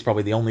Ohio State's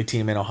probably the only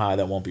team in Ohio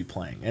that won't be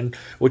playing, and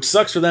which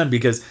sucks for them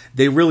because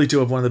they really do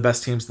have one of the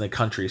best teams in the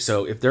country.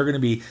 So if they're going to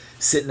be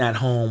sitting at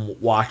home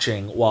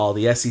watching while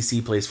the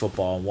SEC plays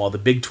football, while the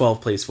Big 12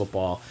 plays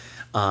football,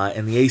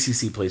 and the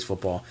ACC plays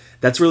football,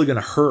 that's really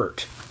going to hurt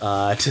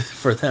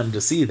for them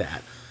to see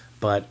that.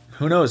 But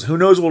who knows? Who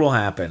knows what will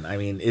happen? I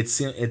mean,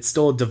 it's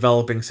still a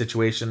developing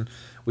situation.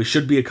 We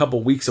should be a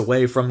couple weeks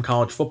away from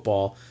college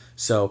football,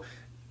 so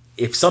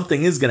if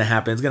something is going to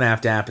happen, it's going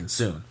to happen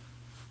soon.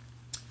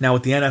 Now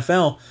with the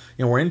NFL,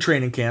 we're in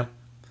training camp.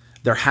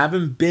 There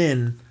haven't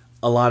been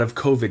a lot of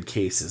COVID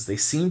cases. They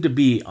seem to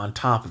be on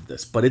top of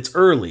this, but it's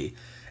early.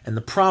 And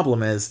the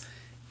problem is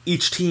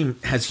each team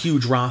has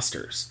huge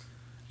rosters.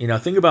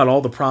 Think about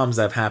all the problems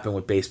that have happened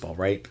with baseball,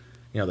 right?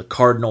 The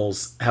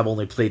Cardinals have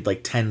only played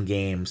like 10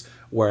 games,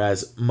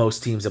 whereas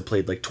most teams have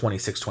played like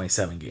 26,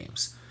 27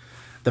 games.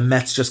 The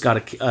Mets just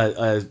got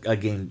a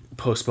game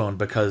postponed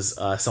because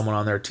someone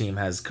on their team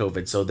has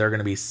COVID, so they're going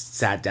to be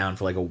sat down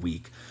for like a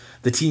week.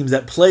 The teams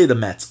that play the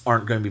Mets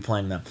aren't going to be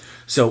playing them.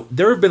 So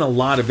there have been a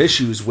lot of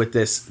issues with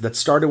this that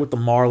started with the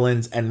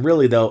Marlins, and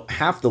really, though,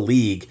 half the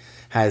league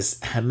has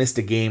missed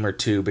a game or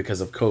two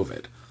because of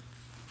COVID.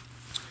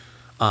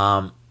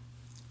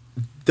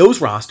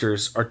 Those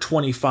rosters are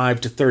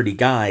 25 to 30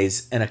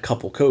 guys and a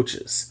couple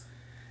coaches.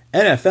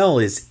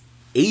 NFL is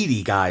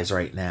 80 guys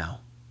right now,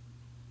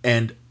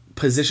 and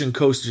position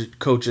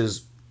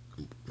coaches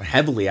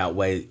heavily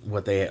outweigh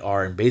what they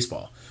are in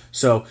baseball.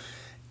 So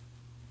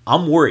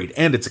I'm worried,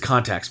 and it's a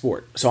contact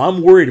sport. So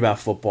I'm worried about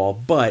football,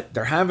 but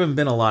there haven't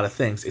been a lot of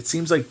things. It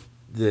seems like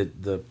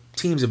the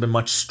teams have been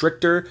much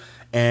stricter,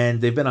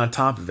 and they've been on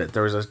top of it.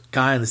 There was a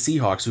guy in the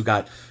Seahawks who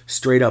got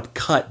straight up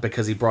cut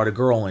because he brought a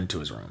girl into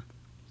his room.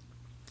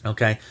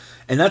 Okay?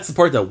 And that's the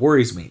part that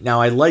worries me.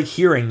 Now, I like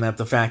hearing that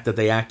the fact that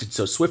they acted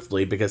so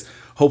swiftly, because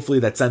hopefully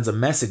that sends a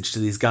message to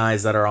these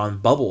guys that are on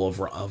bubble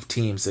of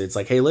teams. It's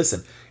like, hey,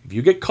 listen, if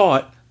you get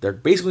caught, they're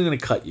basically going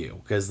to cut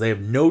you because they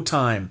have no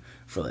time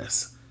for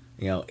this.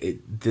 The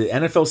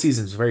NFL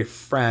season is very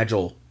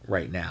fragile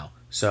right now.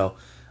 So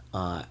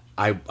I'm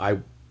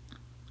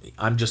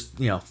just,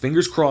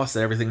 fingers crossed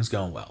that everything's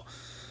going well.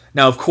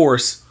 Now, of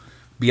course,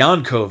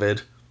 beyond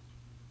COVID,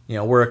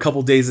 we're a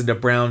couple days into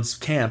Browns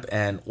camp,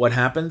 and what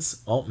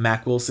happens? Oh,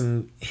 Mac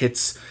Wilson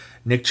hits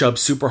Nick Chubb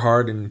super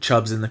hard, and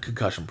Chubb's in the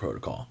concussion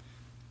protocol.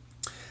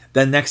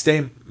 Then next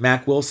day,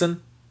 Mac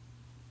Wilson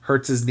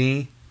hurts his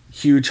knee,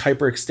 huge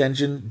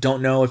hyperextension.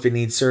 Don't know if it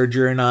needs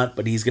surgery or not,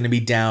 but he's going to be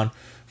down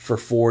for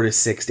 4 to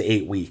 6 to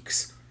 8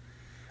 weeks.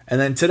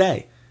 And then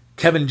today,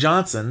 Kevin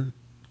Johnson,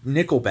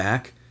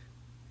 Nickelback,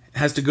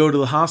 has to go to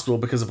the hospital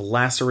because of a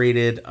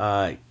lacerated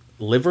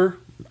liver,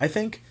 I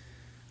think,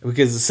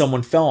 because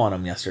someone fell on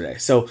him yesterday.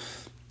 So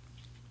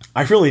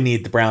I really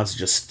need the Browns to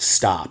just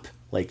stop.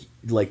 Like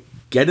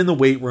get in the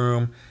weight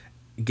room,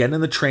 get in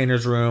the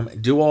trainer's room,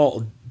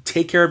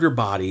 take care of your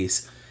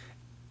bodies,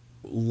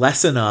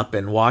 lessen up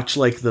and watch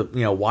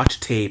watch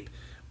tape,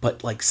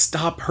 but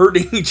stop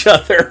hurting each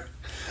other.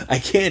 I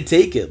can't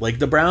take it.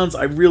 The Browns,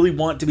 I really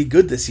want to be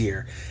good this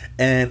year,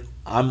 and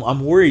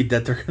I'm worried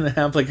that they're gonna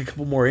have a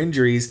couple more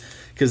injuries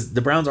because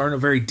the Browns aren't a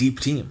very deep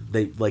team.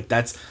 They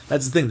that's the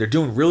thing. They're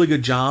doing a really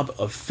good job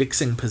of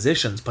fixing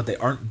positions, but they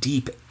aren't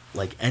deep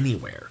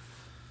anywhere.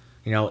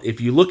 If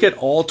you look at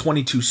all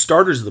 22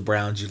 starters of the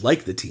Browns, you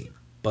like the team,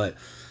 but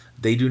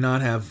they do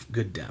not have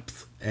good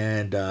depth,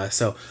 and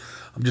so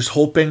I'm just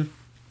hoping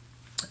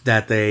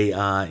that they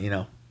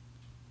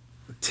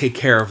take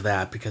care of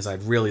that, because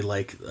I'd really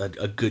like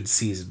a good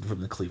season from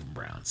the Cleveland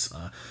Browns.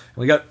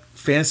 We got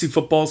fantasy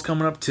footballs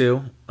coming up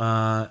too.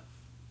 Not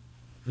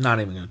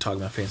even going to talk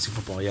about fantasy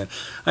football yet.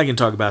 I can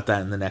talk about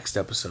that in the next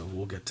episode.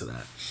 We'll get to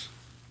that.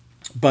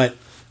 But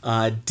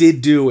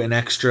did do an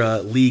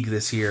extra league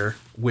this year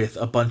with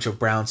a bunch of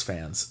Browns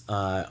fans,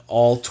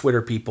 all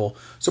Twitter people.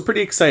 So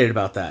pretty excited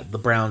about that. The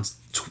Browns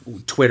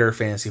Twitter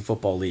fantasy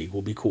football league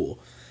will be cool,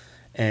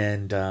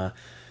 and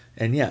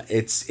yeah,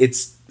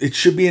 it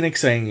should be an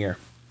exciting year.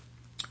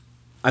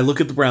 I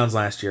look at the Browns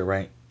last year,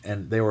 right?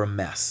 and they were a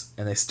mess,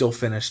 and they still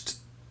finished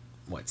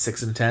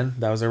 6-10.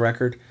 That was their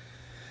record.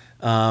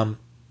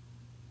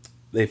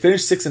 They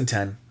finished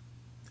 6-10,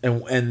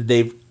 and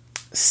they've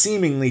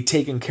seemingly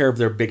taken care of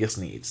their biggest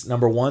needs.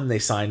 Number one, they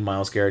signed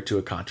Myles Garrett to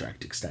a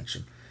contract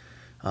extension.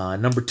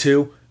 Number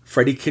two,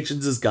 Freddie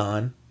Kitchens is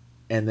gone,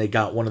 and they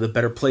got one of the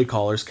better play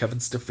callers, Kevin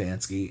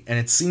Stefanski, and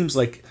it seems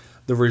like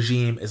the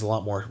regime is a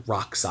lot more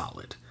rock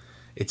solid.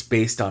 It's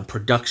based on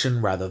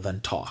production rather than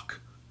talk,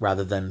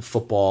 rather than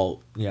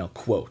football,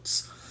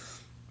 quotes.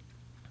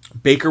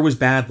 Baker was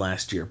bad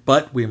last year,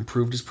 but we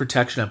improved his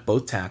protection at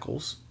both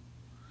tackles.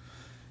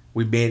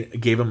 We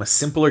gave him a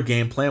simpler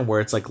game plan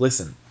where it's like,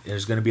 listen,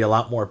 there's going to be a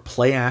lot more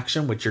play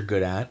action, which you're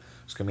good at.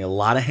 There's going to be a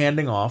lot of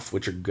handing off,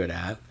 which you're good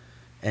at.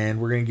 And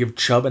we're going to give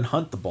Chubb and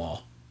Hunt the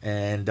ball.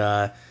 And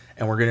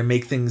we're going to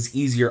make things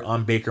easier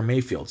on Baker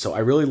Mayfield. So I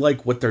really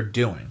like what they're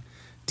doing.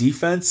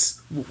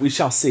 Defense, we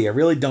shall see. I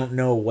really don't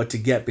know what to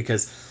get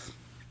because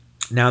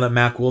now that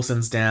Mac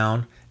Wilson's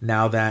down,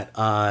 now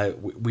that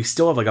we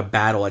still have like a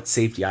battle at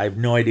safety. I have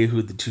no idea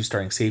who the two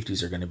starting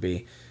safeties are going to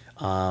be.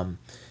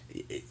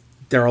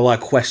 There are a lot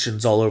of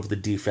questions all over the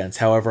defense.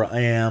 However, I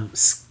am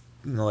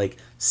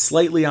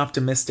slightly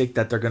optimistic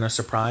that they're going to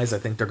surprise. I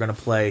think they're going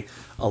to play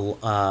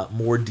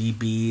more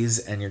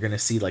DBs, and you're going to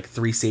see like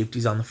 3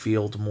 safeties on the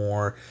field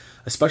more,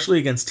 especially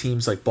against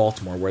teams like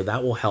Baltimore, where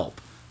that will help.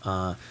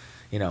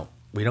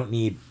 We don't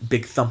need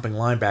big thumping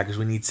linebackers.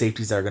 We need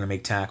safeties that are going to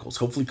make tackles.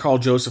 Hopefully Carl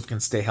Joseph can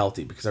stay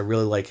healthy because I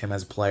really like him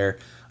as a player.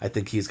 I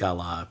think he's got a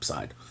lot of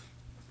upside.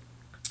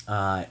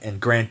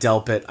 And Grant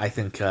Delpit, I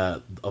think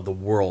of the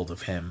world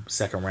of him,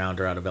 second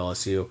rounder out of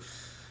LSU.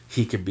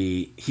 He could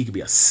be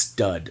a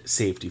stud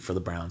safety for the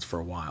Browns for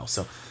a while.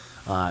 So,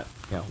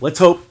 let's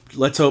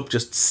hope.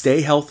 Just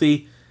stay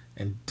healthy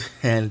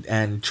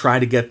and try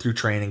to get through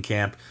training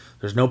camp.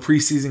 There's no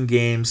preseason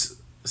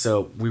games,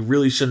 so we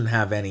really shouldn't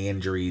have any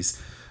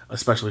injuries,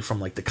 especially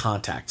from like the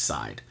contact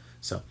side.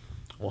 So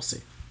we'll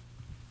see.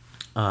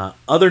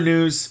 Other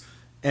news.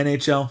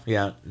 NHL,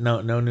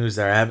 no news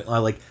there.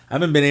 I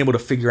haven't been able to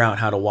figure out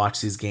how to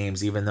watch these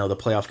games, even though the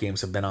playoff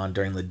games have been on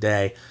during the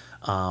day.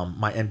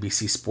 My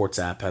NBC Sports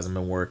app hasn't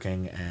been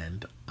working,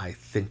 and I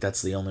think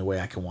that's the only way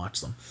I can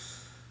watch them.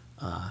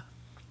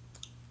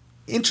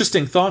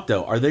 Interesting thought,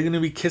 though. Are they going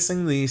to be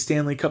kissing the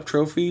Stanley Cup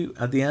trophy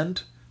at the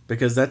end?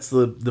 Because that's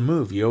the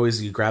move.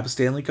 You grab a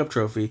Stanley Cup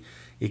trophy,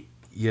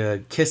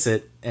 you kiss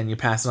it, and you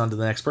pass it on to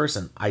the next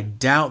person. I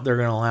doubt they're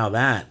going to allow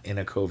that in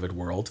a COVID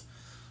world.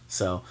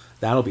 So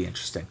that'll be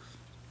interesting.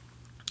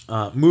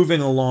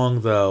 Moving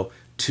along, though,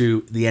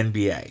 to the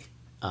NBA.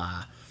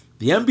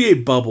 The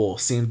NBA bubble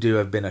seemed to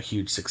have been a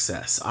huge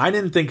success. I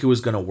didn't think it was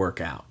going to work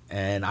out.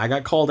 And I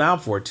got called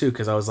out for it, too,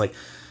 because I was like,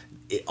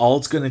 all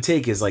it's going to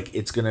take is,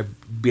 it's going to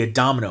be a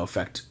domino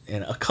effect.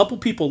 And a couple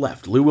people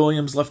left. Lou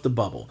Williams left the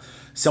bubble.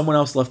 Someone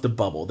else left the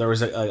bubble. There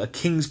was a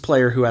Kings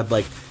player who had,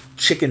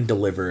 chicken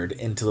delivered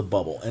into the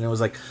bubble. And it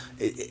was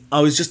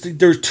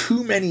there's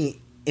too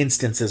many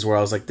instances where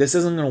I was like, this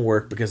isn't going to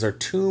work because there are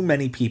too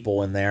many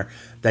people in there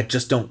that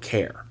just don't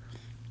care.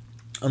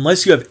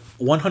 Unless you have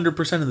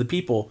 100% of the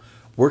people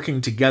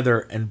working together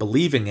and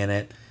believing in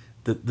it,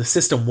 the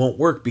system won't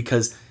work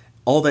because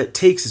all that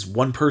takes is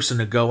one person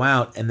to go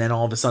out and then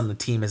all of a sudden the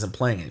team isn't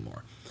playing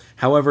anymore.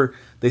 However,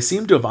 they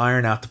seem to have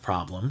ironed out the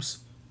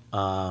problems,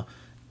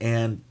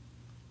 and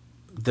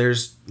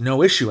there's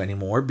no issue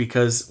anymore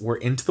because we're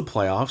into the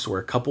playoffs. We're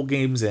a couple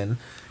games in.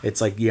 It's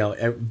like,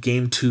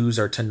 game 2s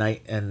are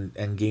tonight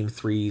and game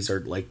 3s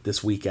are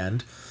this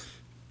weekend.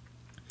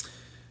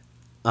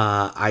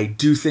 I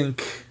do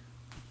think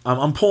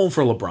I'm pulling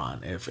for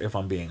LeBron, if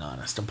I'm being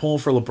honest. I'm pulling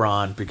for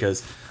LeBron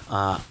because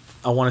I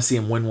want to see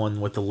him win one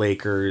with the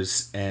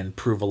Lakers and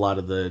prove a lot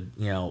of the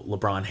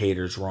LeBron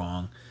haters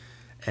wrong.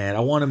 And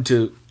I want him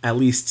to at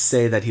least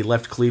say that he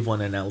left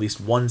Cleveland and at least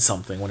won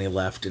something when he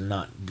left and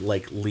not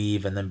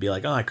leave and then be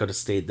like, oh, I could have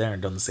stayed there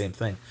and done the same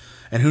thing.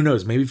 And who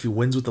knows, maybe if he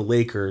wins with the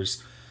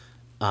Lakers,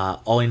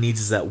 all he needs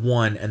is that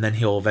one, and then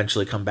he'll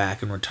eventually come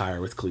back and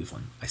retire with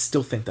Cleveland. I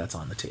still think that's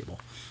on the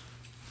table.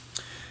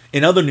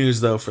 In other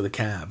news, though, for the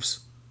Cavs,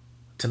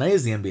 tonight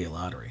is the NBA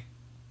lottery.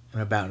 In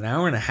about an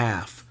hour and a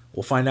half,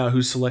 we'll find out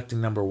who's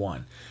selecting number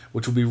 1,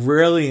 which will be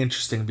really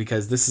interesting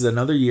because this is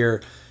another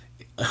year.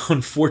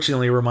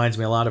 Unfortunately, it reminds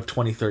me a lot of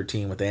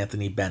 2013 with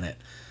Anthony Bennett,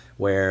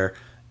 where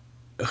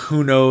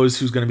who knows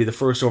who's going to be the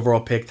first overall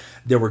pick.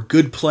 There were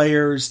good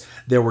players.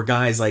 There were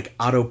guys like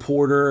Otto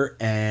Porter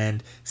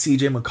and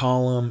CJ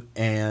McCollum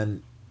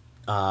and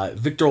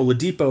Victor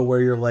Oladipo, where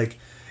you're like,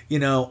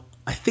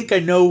 I think I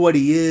know what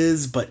he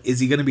is, but is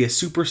he going to be a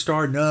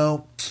superstar?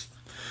 No.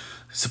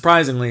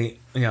 Surprisingly,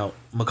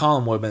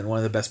 McCollum would have been one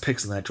of the best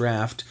picks in that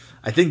draft.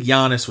 I think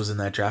Giannis was in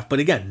that draft, but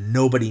again,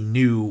 nobody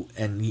knew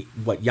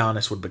what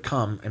Giannis would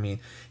become. I mean,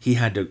 he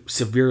had to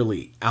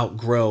severely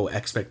outgrow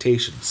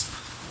expectations.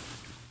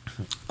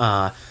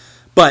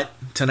 But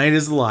tonight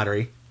is the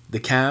lottery. The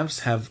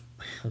Cavs have,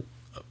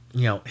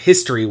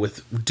 history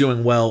with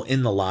doing well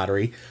in the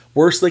lottery.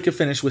 Worst they could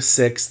finish with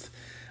 6th.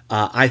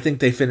 I think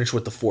they finish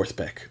with the 4th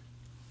pick.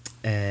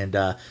 And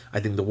I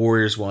think the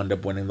Warriors will end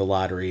up winning the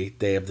lottery.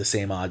 They have the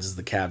same odds as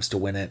the Cavs to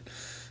win it.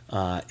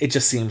 It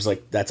just seems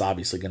like that's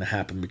obviously going to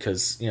happen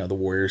because the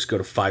Warriors go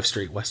to 5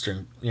 straight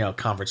Western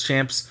Conference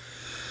champs,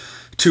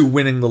 to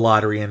winning the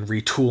lottery and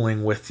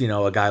retooling with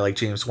a guy like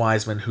James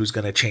Wiseman who's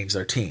going to change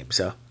their team.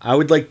 So I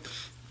would like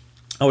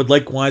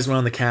Wiseman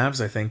on the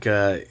Cavs. I think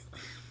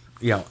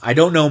I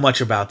don't know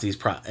much about these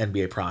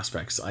NBA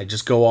prospects. I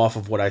just go off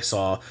of what I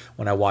saw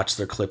when I watched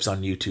their clips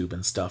on YouTube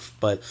and stuff.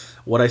 But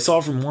what I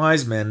saw from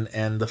Wiseman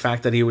and the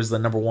fact that he was the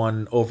number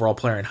 1 overall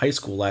player in high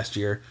school last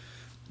year,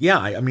 yeah,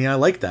 I mean, I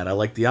like that. I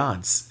like the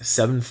odds.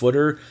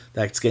 7-footer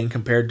that's getting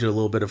compared to a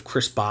little bit of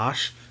Chris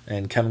Bosh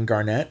and Kevin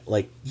Garnett.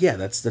 Like, yeah,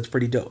 that's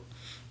pretty dope.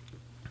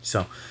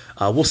 So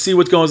we'll see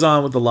what goes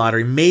on with the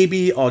lottery.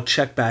 Maybe I'll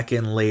check back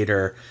in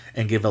later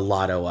and give a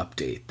lotto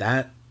update.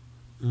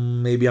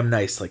 Maybe I'm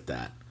nice like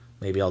that.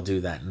 Maybe I'll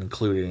do that and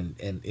include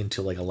it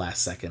into like a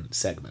last second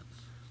segment.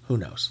 Who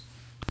knows?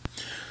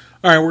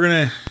 All right, we're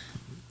going to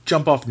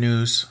jump off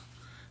news.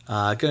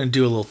 Going to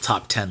do a little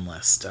top 10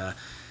 list.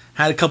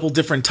 Had a couple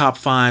different top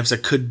 5s I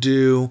could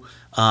do.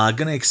 Going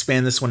to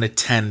expand this one to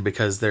 10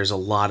 because there's a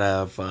lot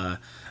of...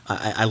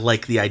 I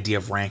like the idea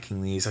of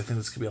ranking these. I think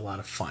this could be a lot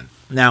of fun.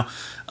 Now,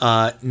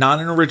 not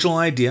an original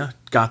idea.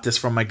 Got this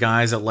from my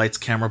guys at Lights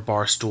Camera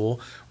Barstool.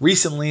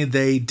 Recently,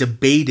 they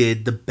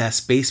debated the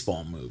best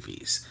baseball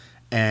movies.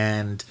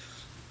 And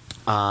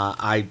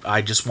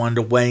I just wanted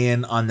to weigh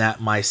in on that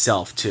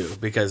myself, too.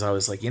 Because I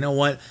was like, you know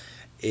what?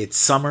 It's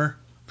summer.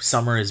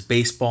 Summer is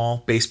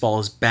baseball. Baseball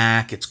is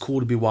back. It's cool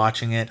to be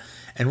watching it.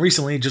 And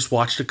recently, just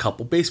watched a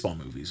couple baseball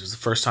movies. It was the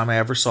first time I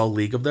ever saw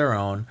League of Their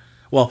Own.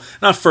 Well,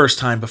 not first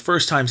time, but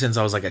first time since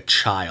I was like a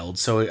child.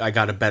 So I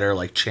got a better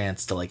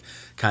chance to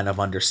kind of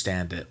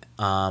understand it.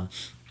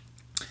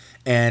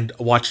 And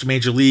watched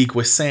Major League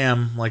with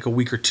Sam a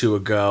week or two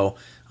ago,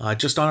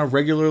 just on a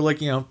regular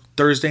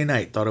Thursday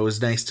night. Thought it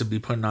was nice to be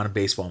putting on a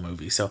baseball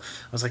movie. So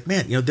I was like,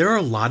 man, there are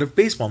a lot of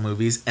baseball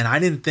movies, and I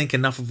didn't think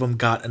enough of them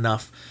got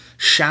enough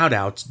shout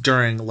outs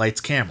during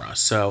Lights Camera.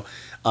 So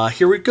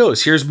here it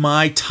goes. Here's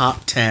my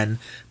top 10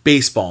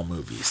 baseball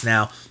movies.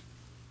 Now,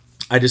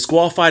 I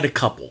disqualified a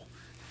couple.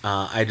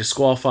 I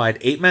disqualified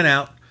 8 Men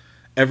Out,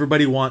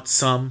 Everybody Wants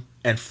Some,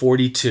 and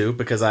 42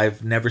 because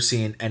I've never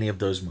seen any of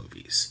those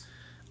movies.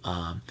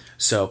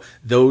 So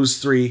those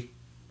 3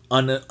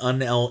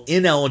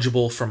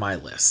 ineligible for my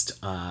list.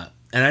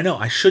 And I know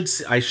I should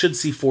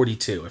see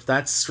 42. If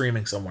that's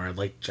streaming somewhere, I'd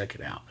like to check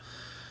it out.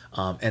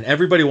 And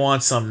Everybody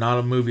Wants Some, not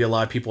a movie a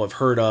lot of people have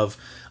heard of.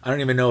 I don't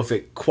even know if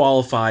it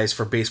qualifies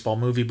for baseball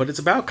movie, but it's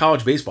about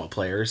college baseball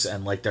players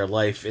and their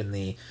life in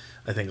the,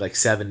 I think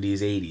 70s,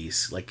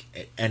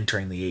 80s,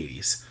 entering the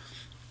 80s.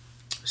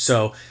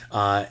 So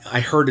I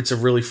heard it's a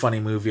really funny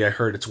movie. I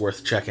heard it's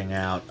worth checking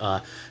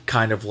out.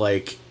 Kind of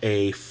like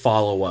a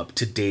follow-up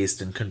to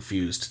Dazed and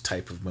Confused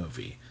type of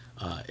movie,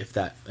 if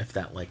that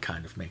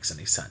kind of makes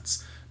any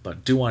sense.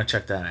 But do want to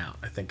check that out.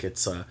 I think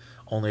it's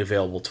only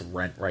available to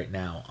rent right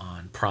now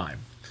on Prime.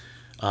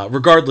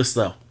 Regardless,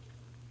 though,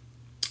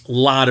 a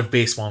lot of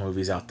baseball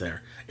movies out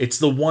there.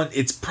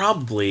 It's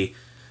probably,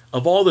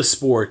 of all the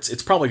sports,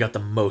 it's probably got the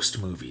most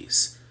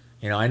movies.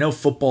 I know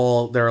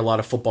football, there are a lot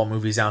of football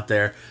movies out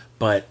there,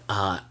 but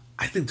I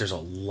think there's a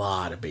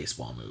lot of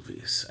baseball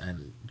movies.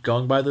 And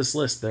going by this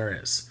list, there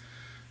is.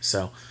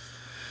 So,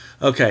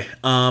 okay.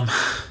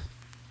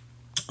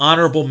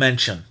 Honorable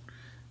mention.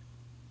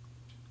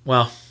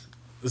 Well,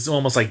 this is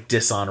almost like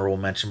dishonorable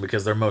mention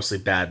because they're mostly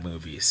bad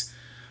movies.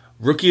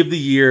 Rookie of the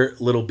Year,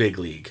 Little Big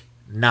League.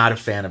 Not a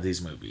fan of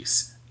these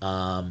movies.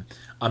 I'm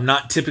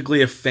not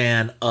typically a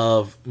fan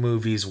of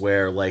movies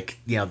where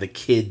the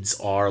kids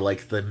are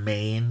the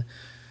main,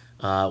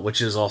 which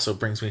is also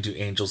brings me to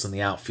Angels in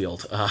the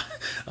Outfield.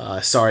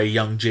 Sorry,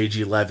 young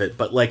J.G. Levitt,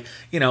 but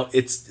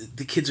it's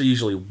the kids are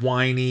usually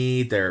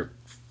whiny, they're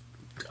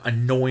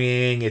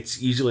annoying. It's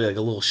usually a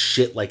little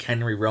shit like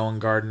Henry Rowan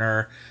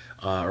Gardner,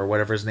 or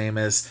whatever his name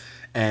is,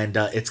 and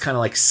it's kind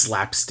of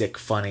slapstick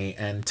funny,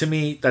 and to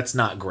me that's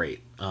not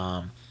great.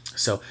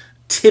 So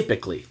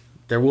typically,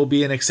 there will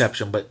be an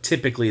exception, but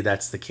typically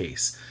that's the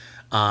case.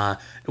 I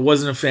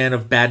wasn't a fan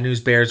of Bad News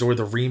Bears or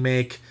the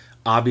remake.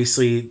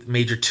 Obviously,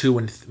 Major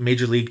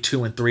League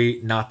 2 and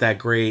 3, not that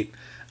great.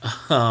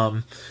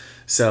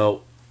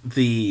 So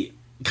the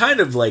kind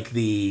of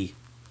the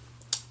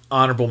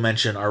honorable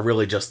mention are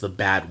really just the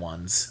bad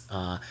ones.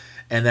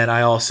 And then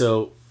I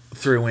also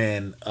threw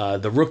in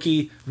The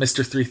Rookie,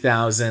 Mr.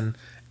 3000,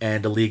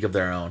 and A League of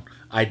Their Own.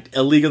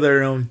 A League of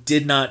Their Own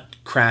did not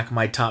crack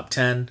my top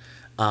 10.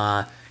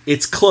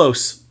 It's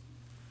close.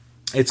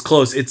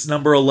 It's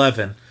number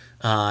 11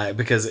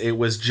 because it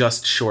was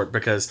just short.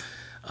 Because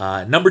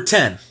number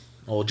 10,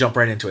 we'll jump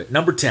right into it.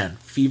 Number 10,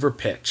 Fever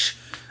Pitch.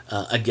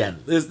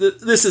 Again,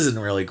 this isn't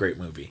a really great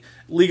movie.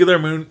 A League of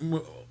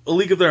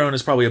Their Own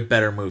is probably a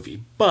better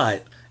movie,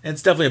 but and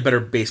it's definitely a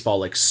better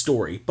baseball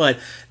story. But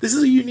this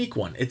is a unique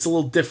one. It's a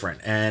little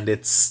different, and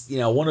it's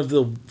one of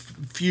the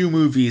few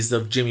movies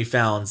of Jimmy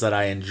Fallon's that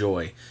I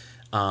enjoy.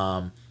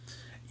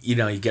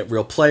 You get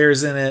real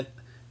players in it.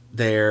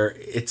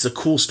 It's a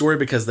cool story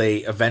because they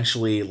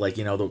eventually, like,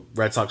 the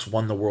Red Sox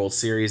won the World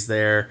Series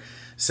there.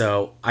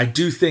 So I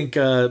do think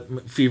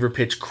Fever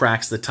Pitch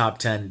cracks the top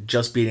 10,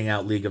 just beating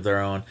out League of Their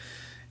Own.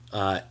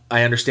 I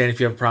understand if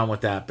you have a problem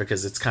with that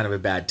because it's kind of a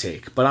bad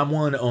take, but I'm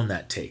willing to own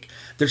that take.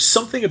 There's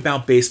something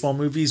about baseball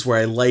movies where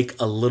I like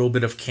a little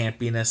bit of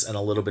campiness and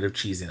a little bit of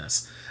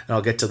cheesiness, and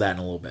I'll get to that in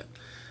a little bit.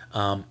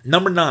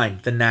 Number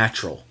 9, The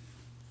Natural.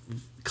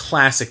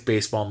 Classic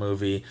baseball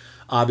movie.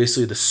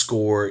 Obviously, the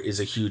score is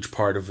a huge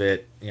part of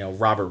it.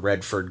 Robert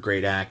Redford,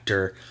 great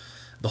actor.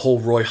 The whole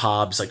Roy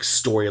Hobbs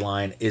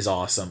storyline is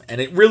awesome, and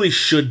it really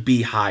should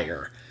be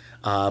higher.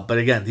 But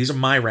again, these are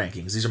my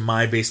rankings. These are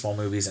my baseball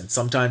movies, and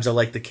sometimes I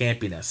like the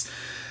campiness.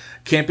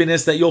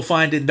 Campiness that you'll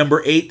find in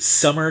number 8,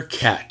 Summer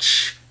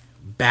Catch.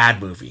 Bad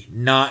movie,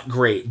 not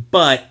great,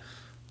 but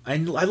I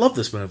love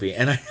this movie,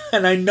 and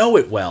I know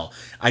it well.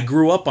 I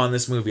grew up on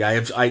this movie.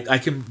 I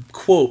can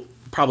quote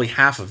probably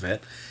half of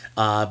it.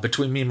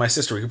 Between me and my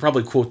sister, we could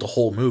probably quote the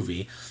whole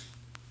movie.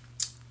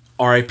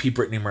 R.I.P.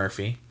 Brittany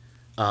Murphy.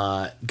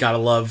 Gotta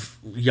love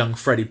young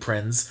Freddie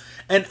Prinze.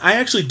 And I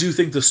actually do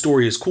think the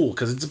story is cool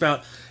because it's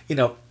about,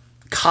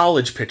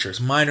 college pitchers,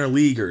 minor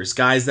leaguers,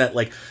 guys that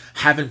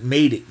haven't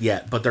made it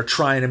yet, but they're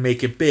trying to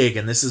make it big.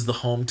 And this is the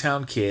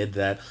hometown kid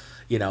that,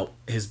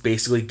 is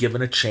basically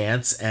given a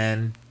chance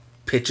and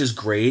pitches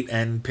great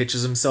and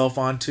pitches himself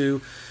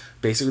onto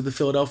basically the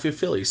Philadelphia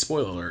Phillies.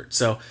 Spoiler alert.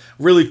 So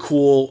really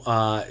cool,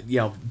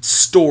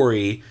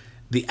 story.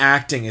 The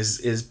acting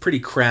is pretty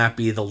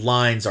crappy. The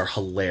lines are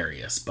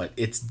hilarious, but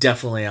it's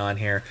definitely on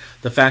here.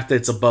 The fact that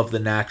it's above The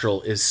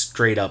Natural is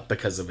straight up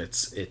because of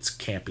its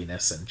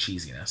campiness and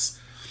cheesiness.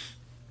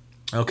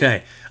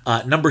 Okay,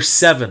 number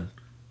 7.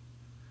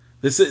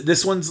 This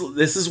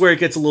is where it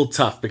gets a little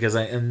tough because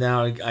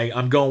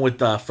I'm going with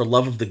For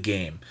Love of the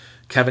Game,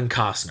 Kevin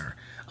Costner.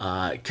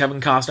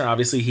 Kevin Costner,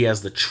 obviously, he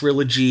has the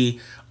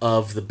trilogy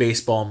of the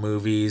baseball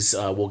movies.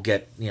 We'll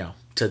get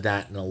to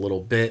that in a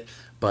little bit,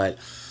 but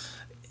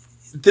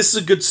this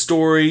is a good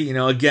story.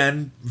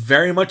 Again,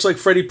 very much like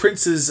Freddie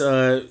Prinze's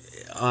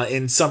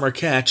in Summer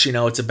Catch.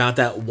 It's about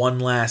that one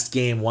last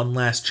game, one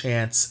last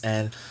chance,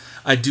 and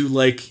I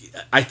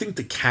think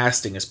the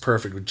casting is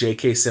perfect with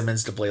J.K.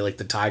 Simmons to play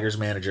the Tigers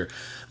manager.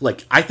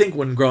 I think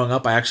when growing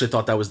up, I actually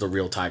thought that was the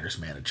real Tigers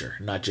manager,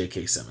 not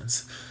J.K.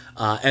 Simmons.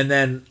 And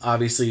then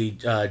obviously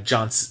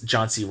John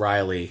C.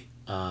 Reilly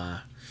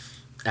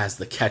as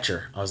the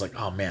catcher. I was like,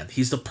 oh man,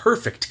 he's the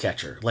perfect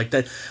catcher.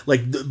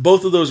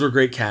 Both of those were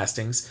great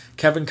castings.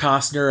 Kevin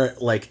Costner,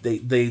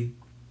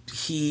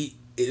 he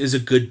is a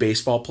good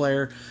baseball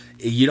player.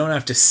 You don't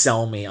have to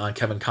sell me on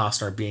Kevin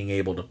Costner being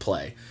able to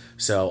play.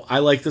 So I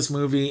like this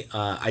movie.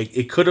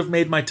 It could have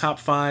made my top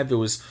 5. It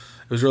was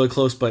really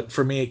close, but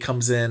for me, it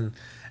comes in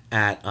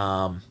at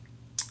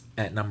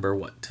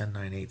number 10,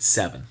 9, 8,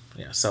 7.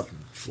 Yeah,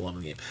 7 for Love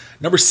of the Game.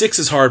 Number 6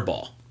 is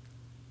Hardball.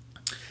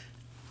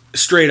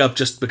 Straight up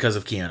just because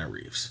of Keanu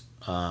Reeves.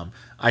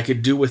 I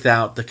could do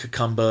without the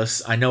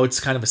Cucumbus. I know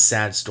it's kind of a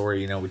sad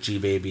story, with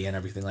G-Baby and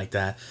everything like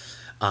that.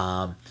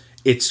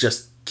 It's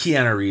just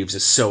Keanu Reeves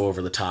is so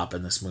over the top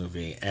in this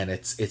movie, and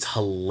it's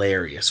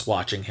hilarious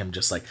watching him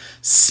just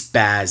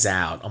spaz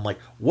out. I'm like,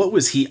 what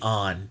was he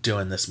on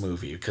doing this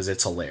movie? Because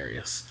it's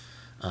hilarious.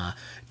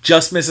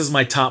 Just misses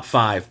my top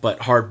 5,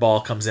 but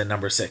Hardball comes in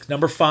number 6.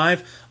 Number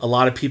 5, a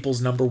lot of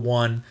people's number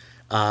 1.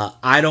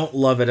 I don't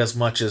love it as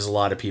much as a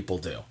lot of people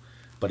do,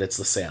 but it's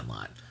The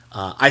Sandlot.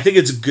 I think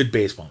it's a good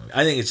baseball movie.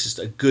 I think it's just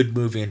a good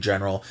movie in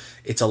general.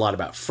 It's a lot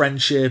about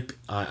friendship.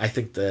 I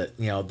think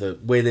the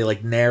way they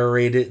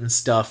narrate it and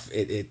stuff,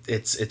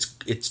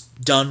 it's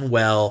done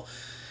well,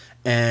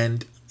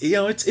 and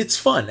it's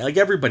fun.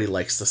 Everybody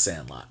likes The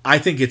Sandlot. I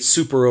think it's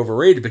super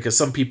overrated because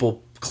some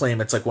people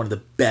claim it's one of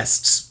the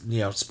best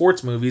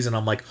sports movies, and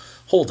I'm like,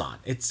 hold on,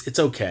 it's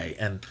okay,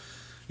 and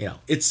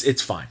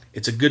it's fine.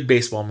 It's a good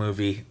baseball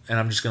movie, and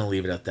I'm just gonna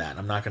leave it at that.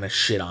 I'm not gonna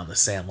shit on The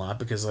Sandlot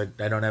because I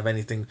don't have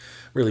anything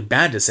really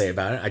bad to say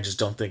about it. I just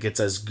don't think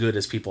it's as good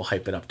as people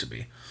hype it up to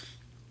be.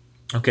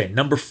 Okay,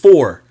 number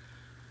 4,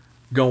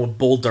 going with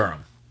Bull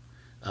Durham.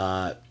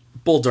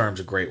 Bull Durham's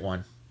a great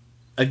one.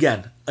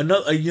 Again,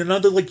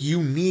 another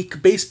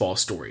unique baseball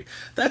story.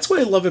 That's what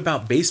I love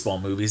about baseball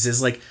movies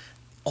is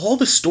all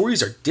the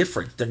stories are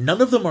different. None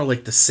of them are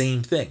the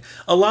same thing.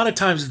 A lot of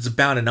times it's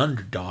about an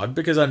underdog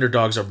because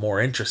underdogs are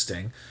more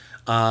interesting.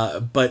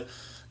 But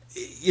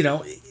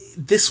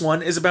this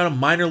one is about a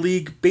minor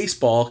league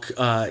baseball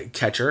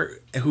catcher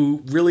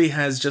who really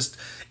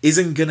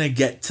isn't going to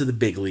get to the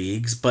big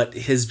leagues, but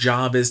his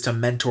job is to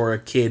mentor a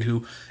kid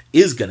who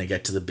is going to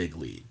get to the big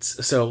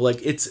leagues. So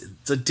it's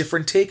a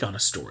different take on a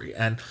story.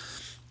 And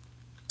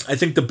I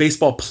think the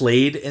baseball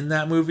played in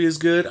that movie is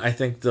good. I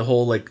think the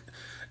whole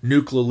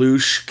Nuke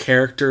Lelouch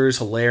character is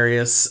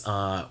hilarious.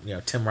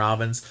 Tim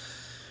Robbins.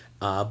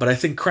 But I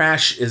think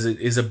Crash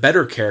is a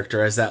better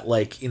character as that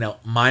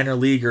minor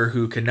leaguer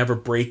who could never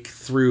break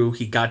through.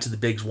 He got to the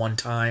bigs one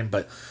time,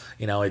 but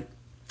it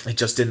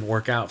just didn't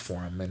work out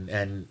for him.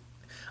 And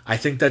I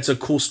think that's a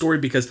cool story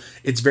because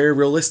it's very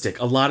realistic.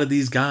 A lot of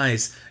these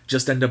guys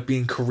just end up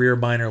being career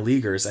minor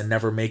leaguers and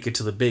never make it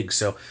to the big.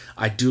 So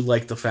I do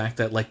like the fact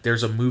that like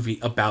there's a movie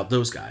about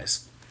those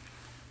guys.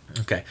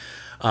 Okay.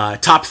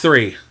 Top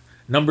three.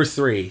 Number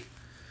three.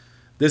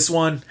 This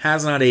one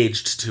has not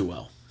aged too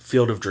well.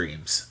 Field of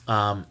Dreams.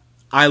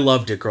 I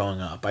loved it growing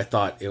up. I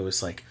thought it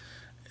was like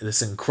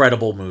this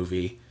incredible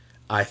movie.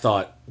 I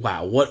thought,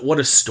 wow, what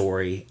a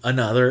story.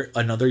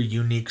 Another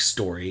unique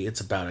story. It's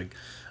about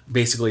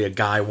basically a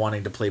guy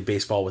wanting to play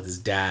baseball with his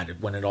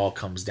dad when it all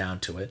comes down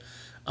to it.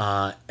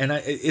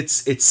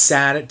 It's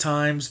sad at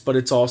times, but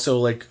it's also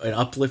like an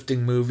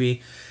uplifting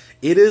movie.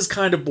 It is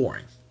kind of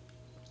boring.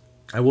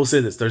 I will say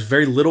this. There's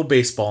very little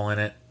baseball in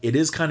it. It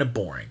is kind of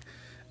boring.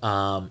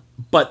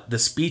 But the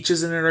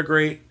speeches in it are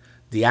great.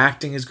 The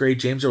acting is great.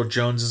 James Earl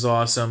Jones is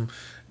awesome.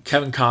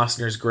 Kevin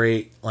Costner's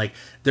great. Like,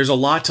 there's a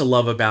lot to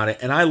love about it,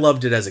 and I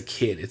loved it as a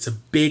kid. It's a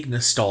big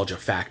nostalgia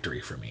factory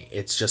for me.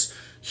 It's just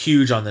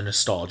huge on the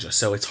nostalgia,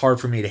 so it's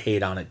hard for me to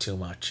hate on it too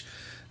much.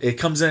 It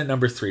comes in at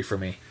number 3 for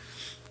me.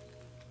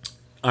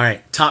 All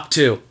right, top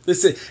 2.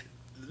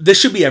 This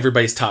should be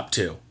everybody's top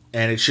 2,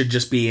 and it should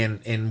just be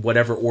in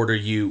whatever order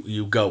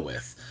you go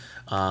with.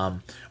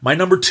 My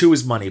number 2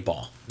 is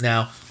Moneyball.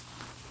 Now,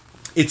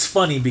 it's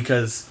funny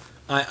because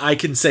I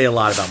can say a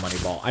lot about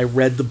Moneyball. I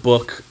read the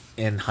book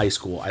in high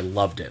school. I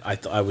loved it.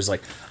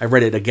 I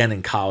read it again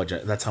in college.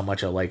 That's how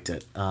much I liked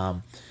it.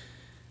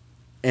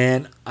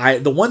 And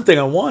the one thing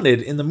I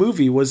wanted in the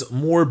movie was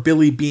more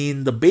Billy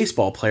Beane, the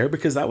baseball player,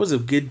 because that was a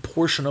good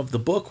portion of the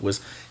book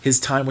was his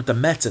time with the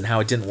Mets and how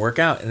it didn't work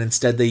out. And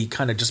instead they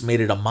kind of just made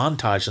it a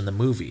montage in the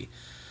movie,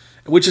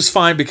 which is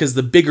fine because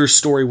the bigger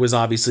story was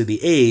obviously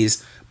the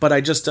A's. But I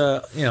just,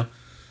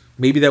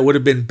 maybe that would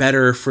have been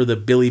better for the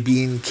Billy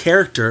Beane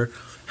character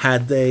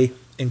had they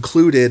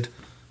included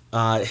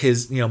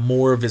his,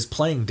 more of his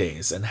playing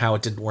days and how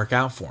it didn't work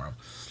out for him.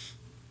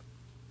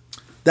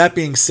 That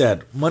being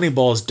said,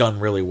 Moneyball is done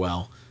really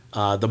well.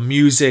 The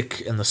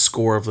music and the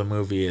score of the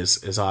movie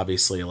is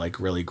obviously like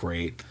really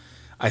great.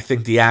 I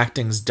think the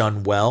acting's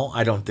done well.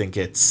 I don't think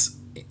it's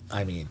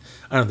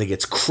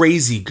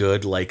crazy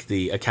good like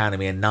the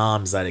Academy and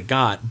noms that it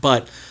got,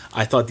 but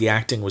I thought the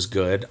acting was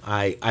good.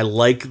 I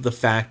like the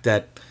fact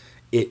that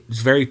it's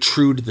very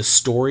true to the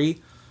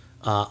story.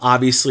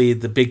 Obviously,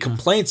 the big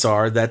complaints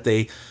are that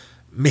they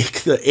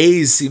make the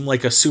A's seem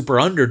like a super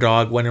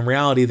underdog when in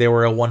reality they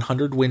were a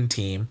 100-win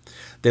team.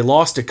 They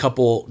lost a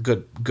couple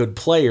good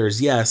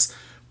players, yes,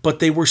 but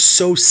they were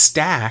so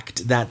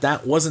stacked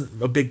that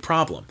wasn't a big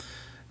problem.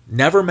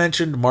 Never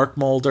mentioned Mark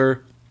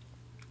Mulder,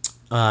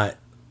 Tim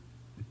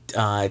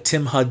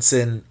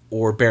Hudson,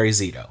 or Barry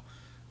Zito,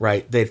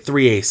 right? They had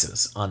 3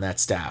 aces on that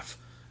staff.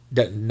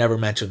 Never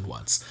mentioned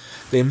once.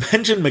 They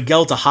mentioned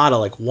Miguel Tejada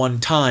like one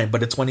time,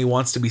 but it's when he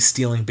wants to be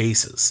stealing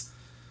bases.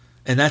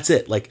 And that's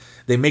it. Like,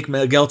 they make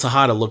Miguel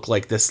Tejada look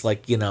like this,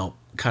 like, kind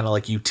of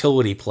like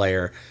utility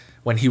player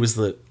when he was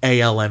the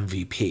AL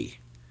MVP.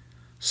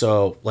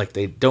 So, like,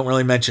 they don't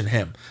really mention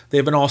him. They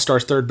have an all-star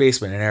third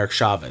baseman in Eric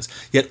Chavez.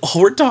 Yet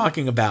all we're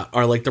talking about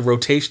are, like, the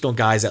rotational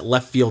guys at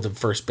left field and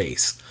first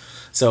base.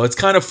 So it's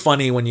kind of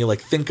funny when you, like,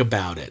 think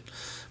about it.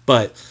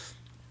 But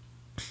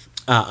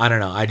I don't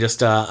know. I just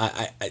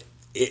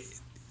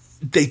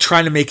they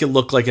try to make it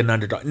look like an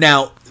underdog.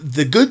 Now,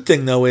 the good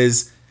thing, though,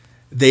 is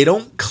they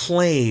don't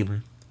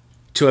claim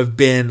to have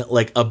been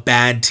like a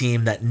bad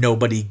team that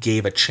nobody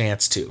gave a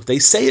chance to. They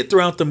say it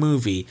throughout the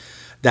movie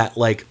that,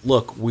 like,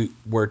 look,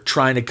 we're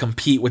trying to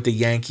compete with the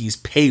Yankees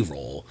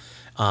payroll.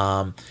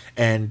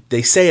 And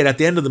they say it at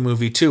the end of the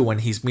movie, too, when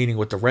he's meeting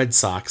with the Red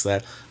Sox,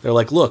 that they're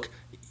like, look,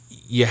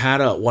 you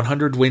had a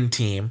 100-win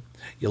team,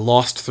 you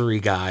lost 3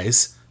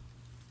 guys,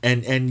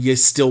 and you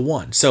still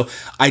won. So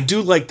I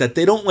do like that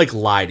they don't, like,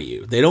 lie to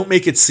you. They don't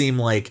make it seem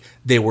like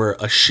they were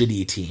a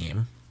shitty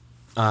team.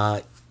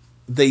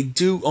 They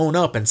do own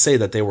up and say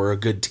that they were a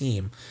good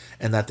team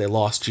and that they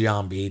lost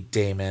Giambi,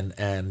 Damon,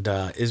 and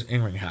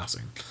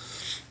Inringhausen.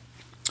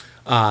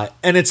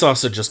 And it's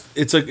also just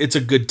it's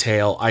a good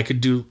tale. I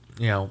could do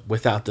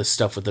without this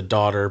stuff with the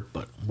daughter,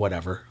 but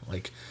whatever.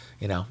 Like,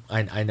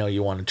 I know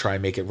you want to try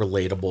and make it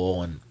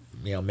relatable and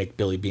make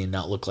Billy Beane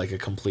not look like a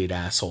complete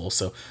asshole.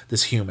 So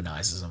this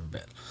humanizes him a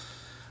bit.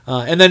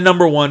 And then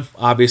number 1,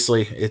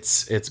 obviously,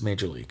 it's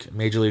Major League.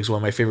 Major League is one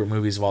of my favorite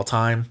movies of all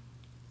time.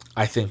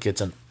 I think it's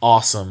an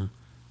awesome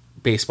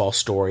baseball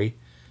story.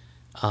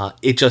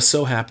 It just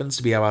so happens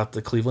to be about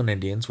the Cleveland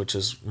Indians, which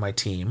is my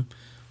team.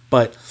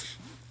 But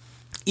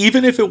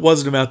even if it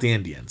wasn't about the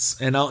Indians,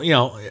 and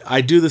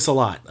I do this a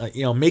lot,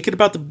 make it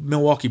about the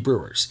Milwaukee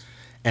Brewers,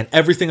 and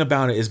everything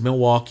about it is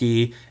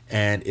Milwaukee,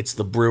 and it's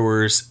the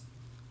Brewers.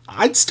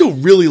 I'd still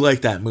really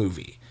like that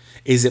movie.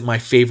 Is it my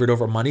favorite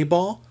over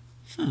Moneyball?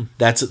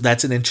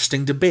 That's an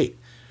interesting debate.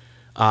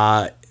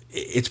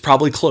 It's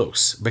probably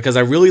close because I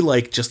really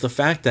like just the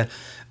fact that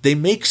they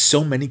make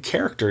so many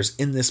characters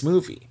in this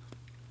movie.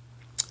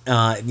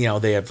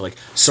 They have like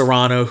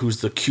Serrano,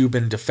 who's the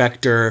Cuban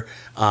defector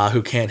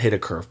who can't hit a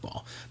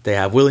curveball. They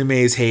have Willie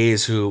Mays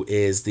Hayes, who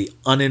is the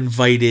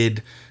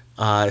uninvited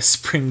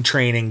spring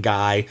training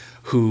guy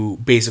who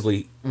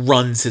basically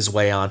runs his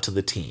way onto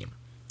the team.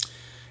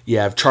 You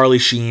have Charlie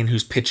Sheen,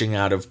 who's pitching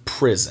out of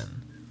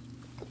prison.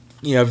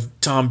 You have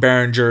Tom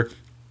Berenger,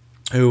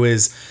 who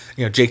is,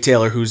 Jake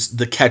Taylor, who's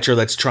the catcher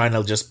that's trying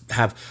to just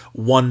have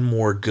one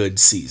more good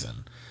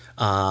season.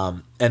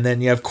 And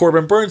then you have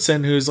Corbin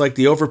Burnson, who's like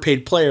the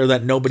overpaid player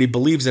that nobody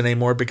believes in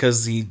anymore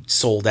because he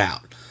sold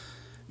out.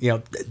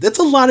 That's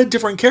a lot of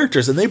different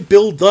characters, and they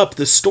build up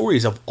the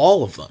stories of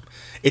all of them.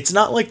 It's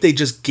not like they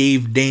just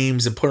gave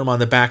names and put them on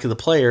the back of the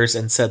players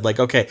and said, like,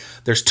 okay,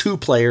 there's 2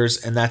 players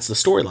and that's the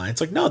storyline.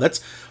 It's like, no, that's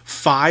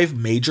 5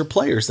 major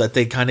players that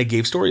they kind of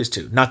gave stories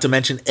to. Not to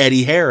mention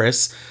Eddie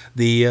Harris,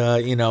 the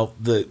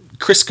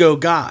Crisco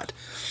God,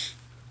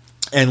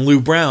 and Lou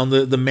Brown,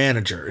 the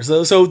manager.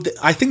 So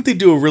I think they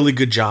do a really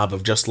good job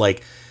of just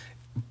like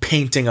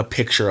painting a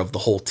picture of the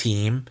whole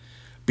team,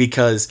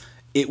 because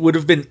it would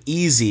have been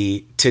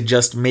easy to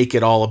just make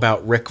it all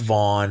about Rick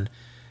Vaughn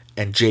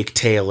and Jake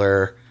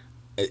Taylor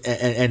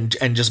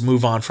and just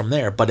move on from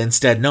there. But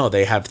instead, no,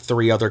 they have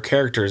 3 other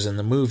characters in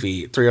the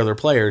movie, 3 other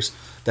players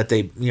that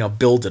they,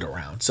 build it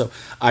around. So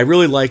I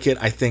really like it.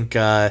 I think,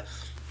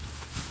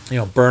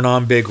 Burn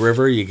On Big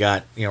River, you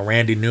got,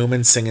 Randy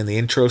Newman singing the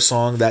intro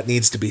song. That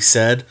needs to be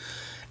said.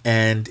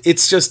 And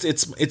it's just,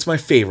 it's my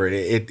favorite.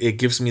 It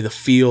gives me the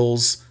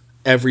feels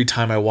every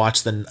time I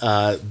watch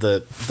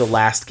the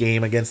last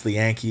game against the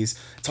Yankees.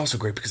 It's also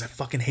great because I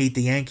fucking hate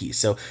the Yankees,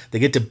 so they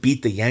get to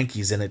beat the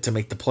Yankees in it to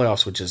make the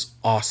playoffs, which is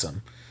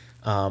awesome.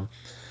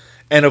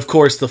 And of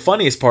course, the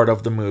funniest part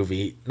of the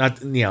movie, not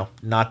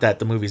that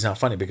the movie's not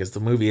funny, because the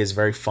movie is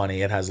very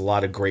funny. It has a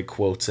lot of great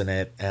quotes in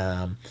it.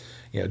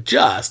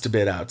 Just a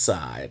bit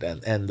outside,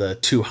 and the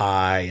too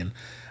high, and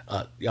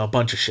a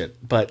bunch of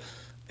shit. But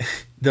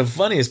the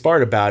funniest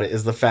part about it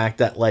is the fact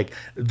that, like,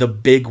 the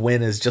big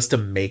win is just to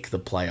make the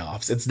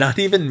playoffs. It's not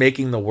even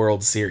making the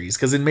World Series,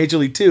 because in Major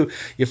League 2,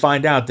 you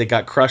find out they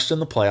got crushed in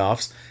the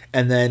playoffs,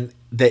 and then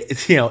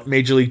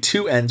Major League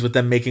 2 ends with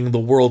them making the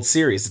World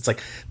Series. It's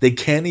like they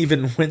can't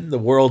even win the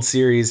World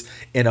Series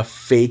in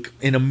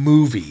a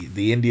movie.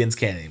 The Indians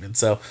can't even.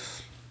 So,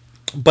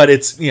 but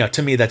it's,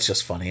 to me, that's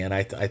just funny, and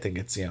I think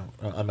it's,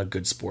 I'm a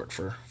good sport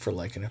for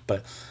liking it.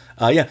 But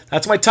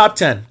that's my top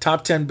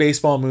 10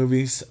 baseball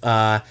movies.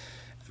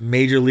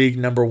 Major League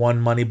number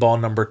 1, Moneyball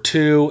number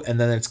 2, and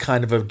then it's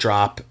kind of a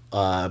drop.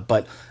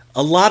 But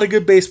a lot of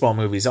good baseball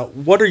movies.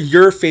 What are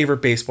your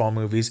favorite baseball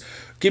movies?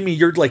 Give me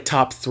your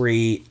top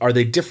 3. Are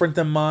they different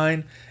than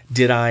mine?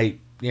 Did I,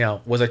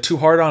 was I too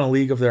hard on A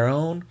League of Their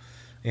Own?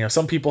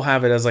 Some people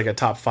have it as like a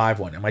top 5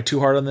 one. Am I too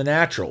hard on The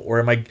Natural, or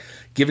am I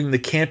giving the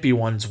campy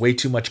ones way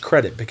too much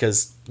credit?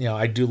 Because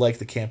I do like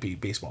the campy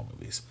baseball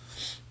movies.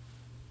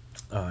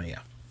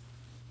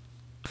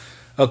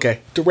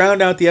 Okay, to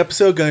round out the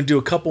episode, going to do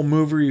a couple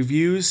movie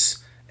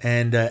reviews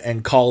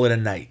and call it a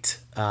night.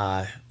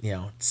 I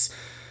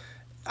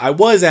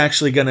was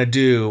actually going to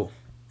do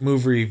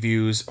movie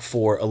reviews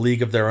for A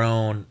League of Their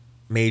Own,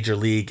 Major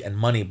League, and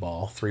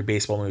Moneyball, 3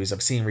 baseball movies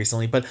I've seen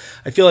recently, but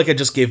I feel like I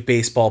just gave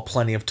baseball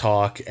plenty of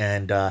talk,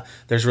 and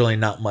there's really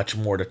not much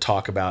more to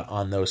talk about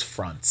on those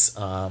fronts.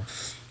 So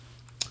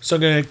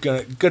I'm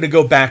gonna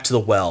go back to the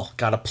well.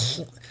 Got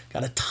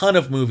a ton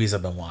of movies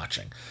I've been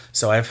watching,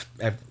 so I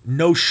have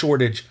no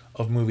shortage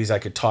of movies I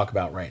could talk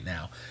about right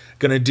now.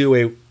 Gonna do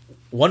a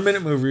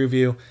 1-minute movie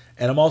review,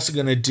 and I'm also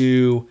gonna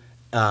do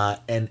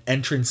an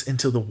entrance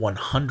into the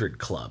 100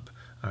 Club.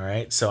 All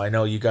right, so I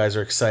know you guys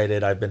are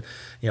excited. I've been,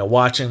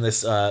 watching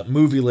this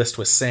movie list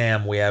with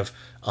Sam. We have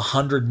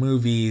 100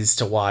 movies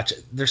to watch.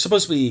 They're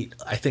supposed to be,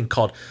 I think,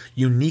 called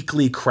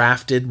uniquely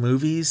crafted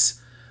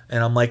movies.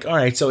 And I'm like, all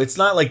right, so it's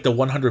not like the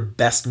 100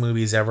 best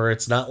movies ever.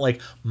 It's not like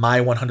my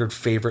 100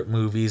 favorite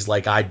movies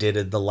like I did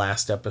in the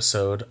last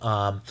episode.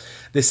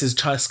 This is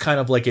just kind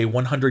of like a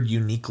 100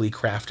 uniquely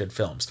crafted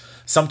films.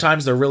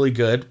 Sometimes they're really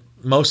good.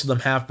 Most of them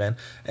have been.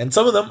 And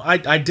some of them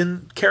I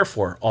didn't care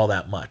for all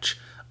that much.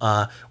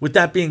 With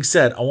that being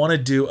said, I want to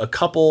do a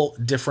couple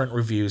different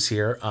reviews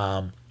here.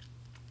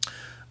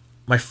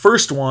 My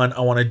first one,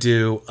 I want to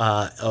do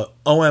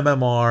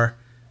OMMR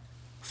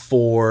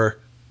for,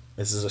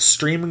 this is a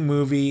streaming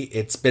movie.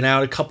 It's been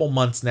out a couple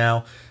months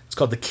now. It's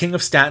called The King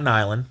of Staten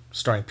Island,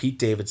 starring Pete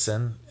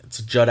Davidson. It's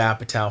a Judd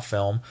Apatow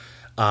film.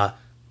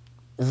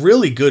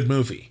 Really good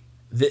movie.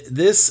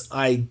 This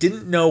I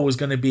didn't know was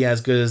going to be as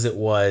good as it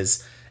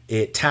was.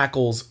 It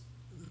tackles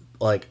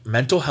like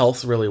mental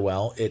health really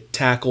well. It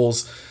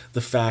tackles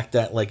the fact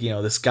that, like,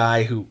 this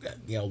guy who,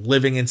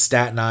 living in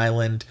Staten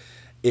Island,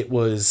 it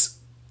was,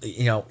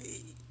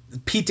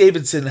 Pete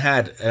Davidson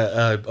had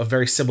a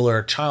very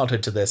similar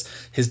childhood to this.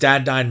 His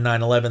dad died in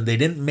 9/11. They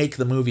didn't make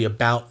the movie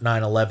about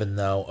 9/11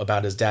 though,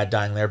 about his dad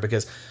dying there,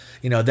 because,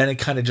 then it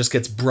kind of just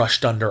gets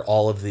brushed under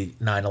all of the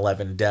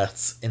 9/11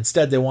 deaths.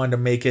 Instead, they wanted to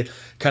make it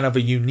kind of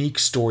a unique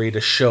story to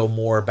show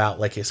more about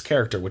like his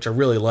character, which I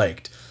really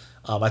liked.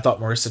 I thought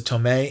Marissa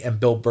Tomei and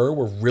Bill Burr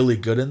were really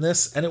good in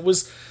this, and it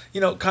was,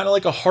 kind of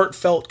like a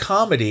heartfelt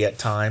comedy at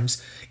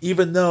times,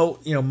 even though,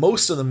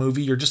 most of the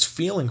movie you're just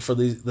feeling for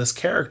these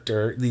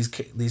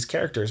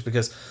characters,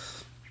 because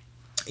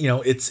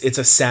it's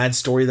a sad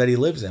story that he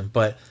lives in.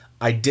 But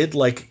I did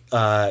like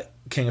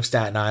King of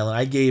Staten Island.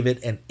 I gave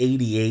it an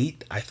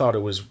 88. I thought it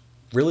was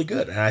really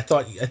good, and I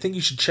think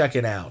you should check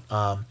it out.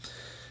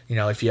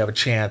 If you have a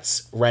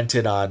chance, rent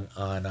it on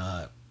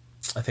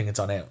I think it's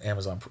on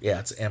Amazon. Yeah,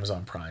 it's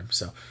Amazon Prime.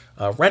 So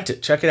rent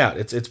it, check it out.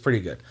 It's pretty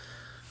good.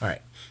 All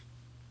right.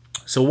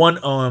 So one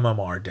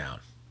OMMR down.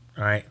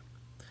 All right.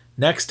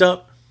 Next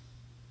up,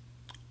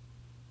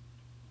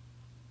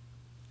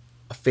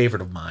 a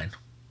favorite of mine.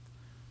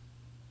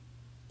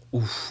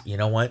 Oof, you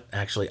know what?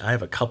 Actually, I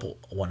have a couple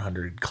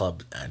 100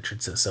 Club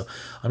entrances, so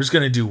I'm just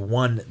going to do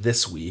one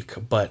this week,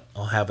 but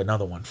I'll have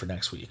another one for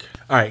next week.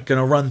 All right, going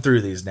to run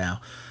through these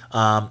now.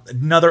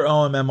 Another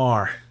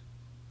OMMR,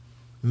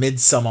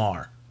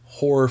 Midsommar,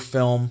 horror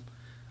film,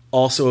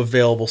 also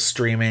available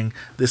streaming.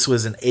 This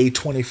was an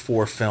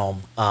A24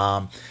 film.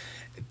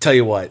 Tell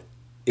you what,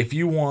 if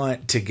you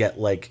want to get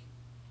like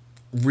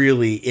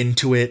really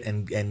into it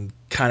and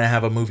kind of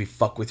have a movie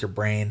fuck with your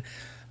brain,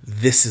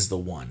 this is the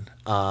one.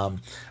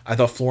 I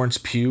thought Florence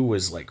Pugh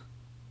was like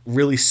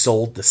really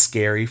sold the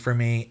scary for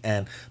me,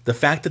 and the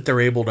fact that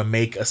they're able to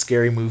make a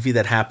scary movie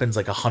that happens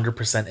like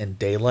 100% in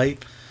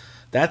daylight,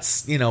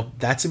 that's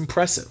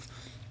impressive.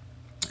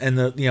 And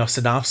the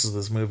synopsis of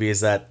this movie is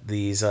that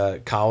these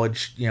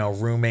college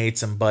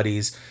roommates and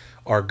buddies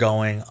are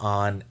going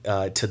on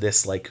to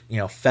this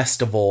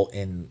festival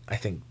in, I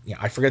think,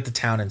 I forget the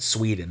town in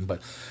Sweden,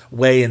 but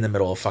way in the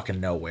middle of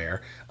fucking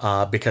nowhere,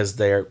 because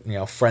their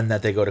friend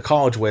that they go to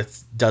college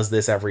with does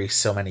this every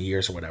so many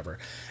years or whatever.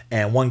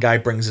 And one guy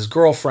brings his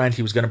girlfriend.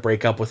 He was going to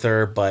break up with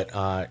her, but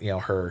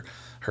her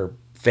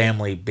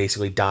family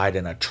basically died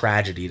in a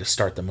tragedy to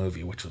start the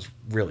movie, which was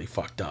really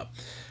fucked up.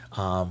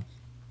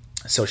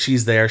 So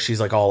she's there. She's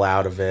like all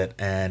out of it,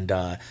 and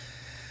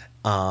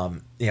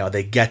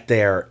they get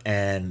there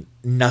and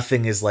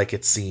nothing is like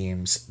it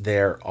seems.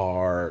 There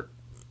are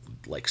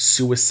like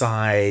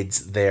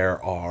suicides,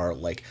 there are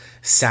like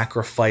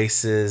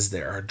sacrifices,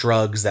 there are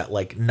drugs that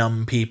like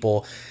numb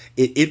people.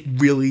 It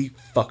really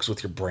fucks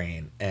with your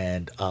brain,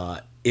 and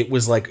it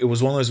was one of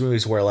those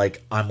movies where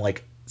like I'm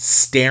like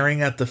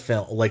staring at the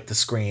film, like the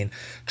screen,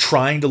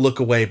 trying to look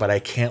away, but I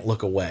can't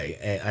look away.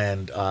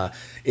 And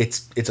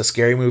it's a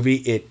scary movie.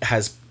 It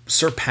has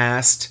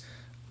surpassed,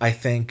 I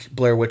think,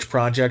 Blair Witch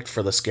Project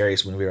for the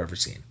scariest movie I've ever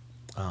seen.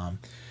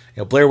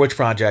 Blair Witch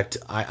Project,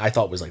 I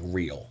thought was like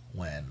real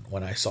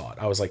when I saw it.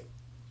 I was like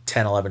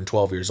 10, 11,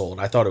 12 years old.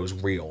 I thought it was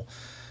real.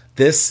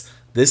 This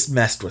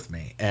messed with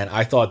me, and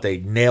I thought they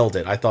nailed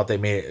it. I thought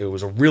it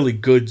was a really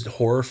good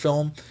horror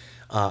film.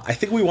 I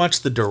think we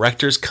watched the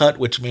director's cut,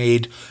 which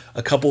made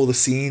a couple of the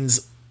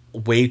scenes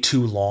way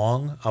too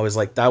long. I was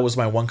like, that was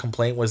my one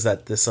complaint, was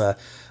that this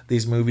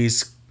movie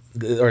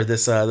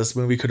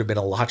could have been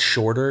a lot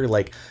shorter.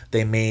 Like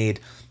they made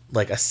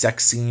like a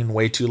sex scene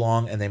way too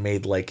long, and they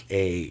made like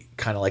a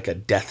kind of like a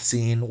death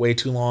scene way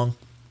too long.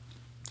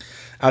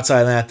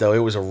 Outside of that, though, it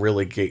was a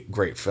really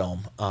great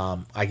film.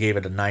 I gave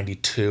it a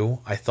 92.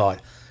 I thought,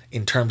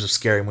 in terms of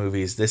scary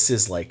movies, this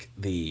is like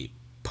the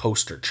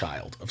poster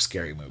child of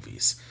scary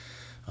movies.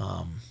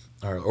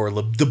 Or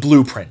the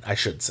blueprint, I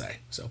should say.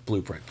 So,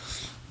 blueprint.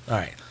 All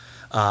right.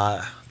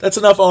 That's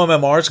enough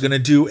OMMRs. Going to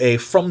do a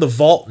From the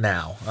Vault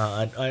now.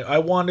 I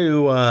want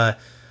to,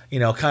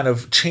 kind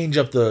of change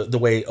up the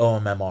way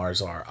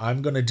OMMRs are.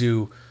 I'm going to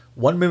do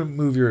 1 minute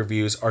movie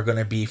reviews are going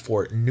to be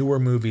for newer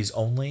movies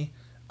only.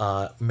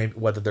 Maybe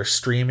whether they're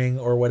streaming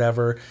or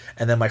whatever,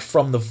 and then my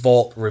From the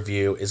Vault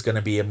review is going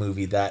to be a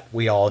movie that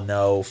we all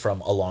know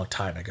from a long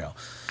time ago.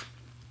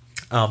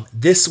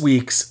 This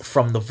week's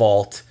From the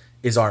Vault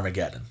is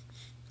Armageddon.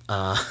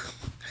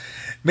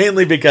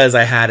 Mainly because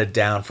I had it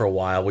down for a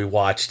while. We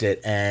watched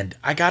it, and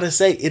I gotta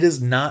say, it is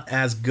not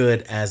as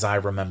good as I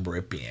remember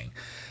it being.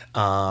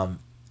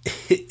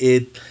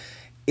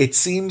 It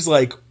seems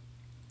like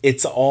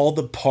it's all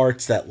the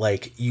parts that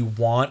like you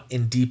want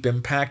in Deep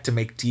Impact to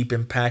make Deep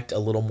Impact a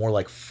little more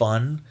like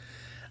fun,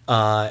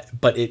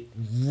 but it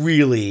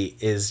really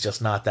is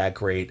just not that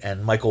great.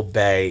 And Michael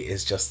Bay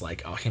is just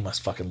like, oh, he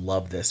must fucking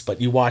love this. But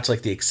you watch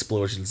like the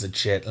explosions and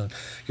shit, and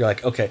you're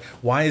like, okay,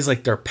 why is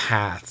like their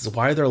paths?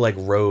 Why are there like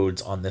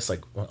roads on this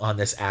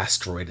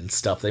asteroid and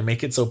stuff? They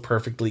make it so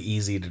perfectly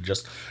easy to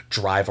just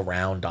drive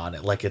around on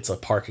it like it's a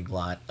parking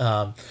lot.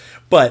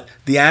 But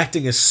the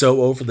acting is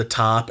so over the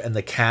top, and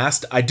the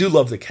cast, I do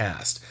love the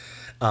cast.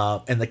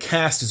 And the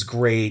cast is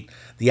great.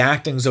 The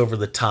acting's over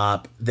the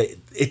top.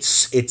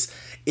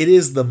 It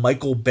is the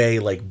Michael Bay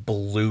like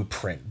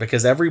blueprint,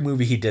 because every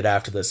movie he did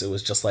after this, it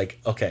was just like,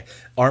 okay,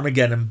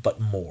 Armageddon,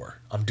 but more.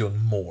 I'm doing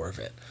more of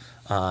it.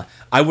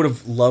 I would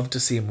have loved to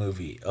see a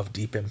movie of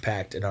Deep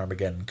Impact and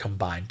Armageddon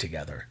combined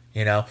together.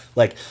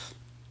 Like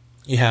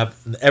you have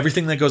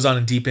everything that goes on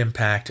in Deep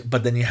Impact,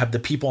 but then you have the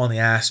people on the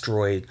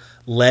asteroid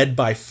led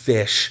by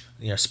Fish,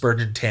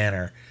 Spurgeon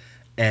Tanner,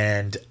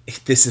 and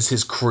this is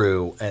his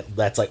crew, and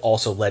that's like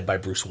also led by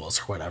Bruce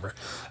Willis or whatever.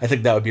 I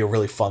think that would be a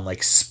really fun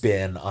like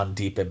spin on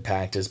Deep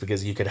Impact, is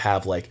because you could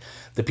have like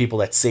the people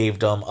that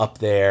saved them up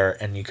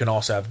there, and you can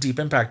also have Deep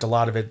Impact. A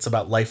lot of it's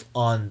about life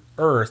on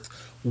Earth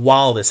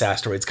while this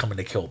asteroid's coming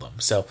to kill them.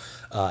 So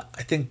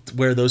I think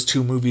where those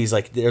two movies,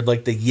 like, they're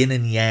like the yin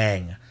and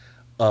yang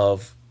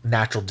of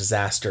natural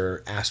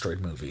disaster asteroid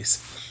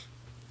movies.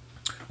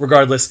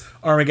 Regardless,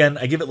 Armageddon,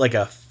 I give it like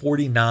a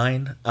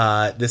 49.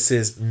 This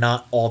is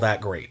not all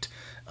that great.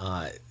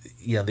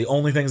 The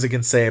only things I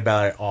can say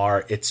about it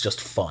are it's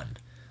just fun.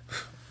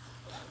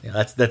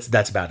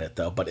 That's about it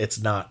though. But it's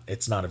not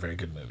a very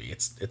good movie.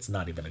 It's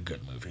not even a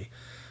good movie.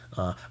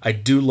 I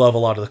do love a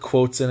lot of the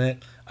quotes in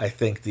it. I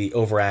think the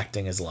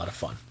overacting is a lot of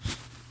fun.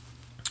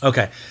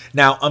 Okay,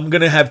 now I'm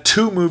gonna have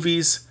two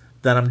movies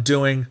that I'm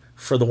doing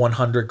for the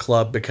 100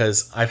 Club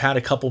because I've had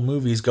a couple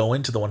movies go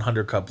into the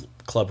 100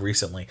 Club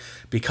recently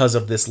because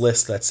of this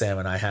list that Sam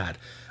and I had.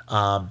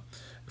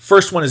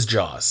 First one is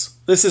Jaws.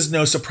 This is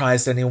no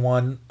surprise to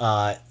anyone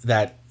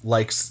that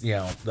likes,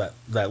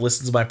 that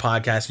listens to my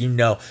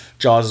podcast.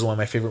 Jaws is one of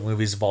my favorite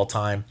movies of all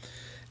time.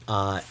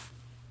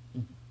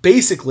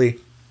 Basically,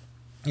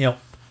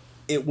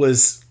 it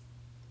was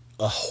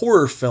a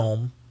horror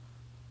film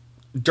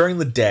during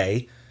the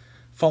day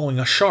following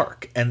a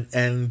shark,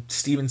 and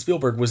Steven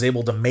Spielberg was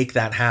able to make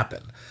that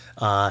happen.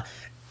 A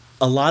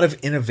lot of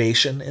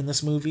innovation in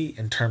this movie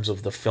in terms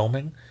of the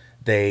filming.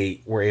 They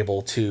were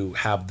able to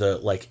have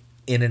the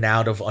in and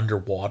out of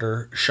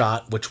underwater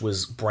shot, which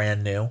was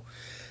brand new.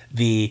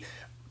 The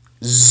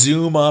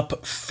zoom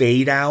up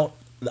fade out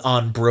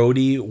on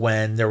Brody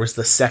when there was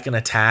the second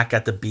attack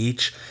at the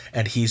beach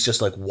and he's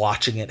just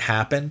watching it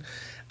happen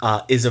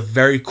is a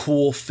very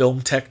cool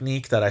film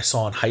technique that I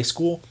saw in high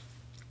school,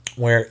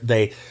 where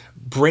they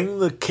bring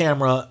the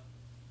camera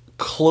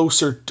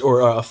closer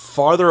or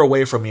farther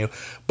away from you,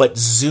 but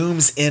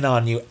zooms in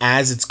on you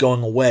as it's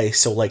going away.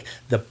 So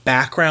the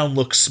background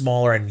looks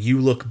smaller and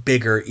you look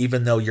bigger,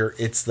 even though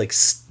it's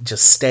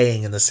just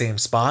staying in the same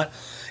spot.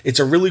 It's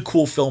a really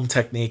cool film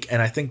technique,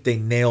 and I think they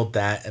nailed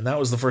that. And that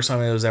was the first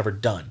time it was ever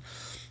done.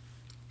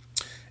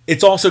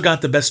 It's also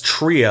got the best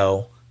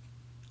trio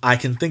I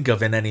can think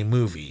of in any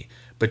movie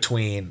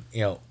between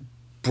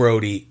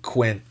Brody,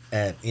 Quint,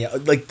 and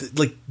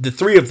the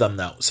three of them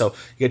though. So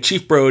you got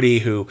Chief Brody,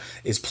 who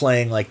is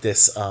playing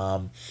this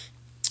cop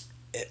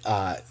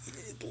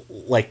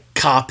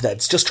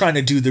that's just trying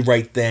to do the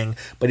right thing,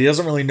 but he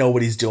doesn't really know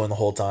what he's doing the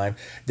whole time.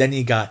 Then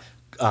you got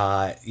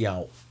Hooper,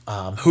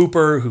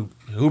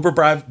 Hooper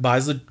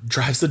drives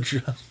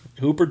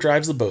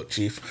the boat,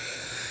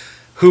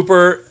 Chief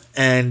Hooper,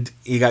 and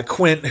you got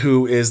Quint,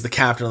 who is the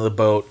captain of the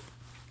boat.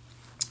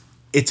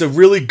 It's a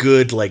really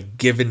good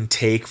give and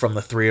take from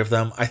the three of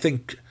them. I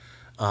think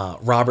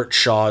Robert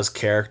Shaw's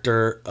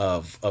character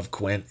of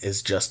Quint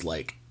is just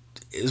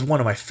is one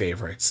of my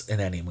favorites in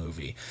any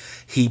movie.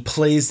 He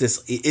plays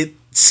this. It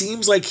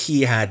seems like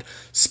he had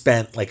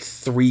spent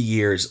 3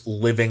 years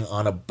living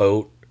on a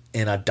boat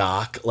in a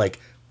dock,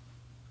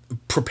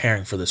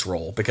 preparing for this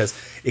role, because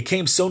it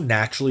came so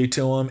naturally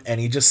to him, and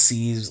he just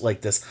sees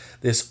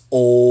this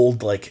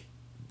old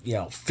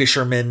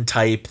fisherman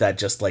type that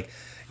just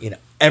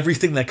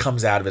everything that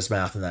comes out of his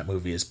mouth in that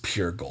movie is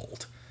pure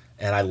gold.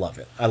 And I love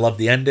it. I love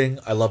the ending.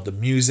 I love the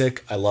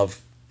music. I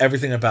love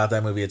everything about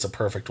that movie. It's a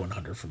perfect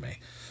 100 for me.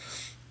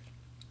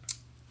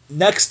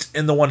 Next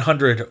in the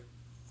 100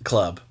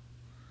 Club,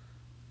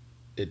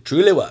 it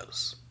truly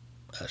was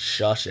a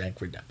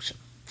Shawshank Redemption.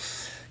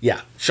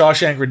 Yeah,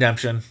 Shawshank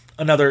Redemption,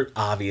 another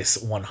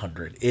obvious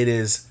 100. It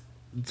is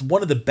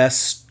one of the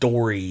best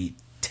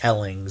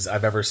storytellings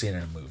I've ever seen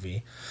in a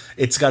movie.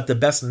 It's got the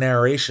best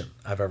narration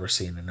I've ever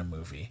seen in a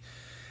movie.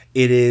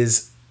 It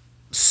is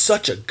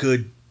such a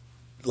good,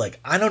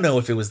 I don't know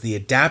if it was the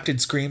adapted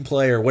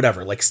screenplay or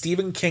whatever,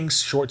 Stephen King's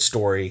short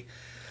story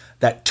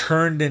that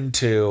turned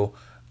into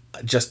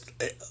just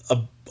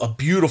a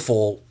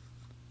beautiful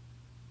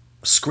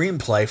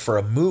screenplay for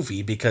a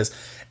movie, because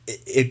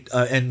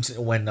and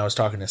when I was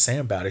talking to Sam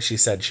about it, she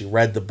said she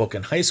read the book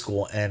in high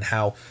school and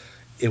how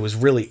it was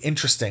really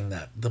interesting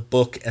that the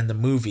book and the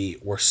movie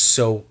were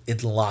so in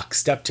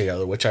lockstep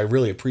together, which I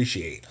really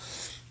appreciate.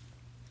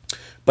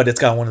 But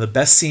it's got one of the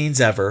best scenes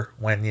ever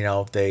when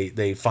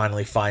they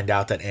finally find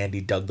out that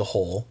Andy dug the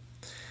hole.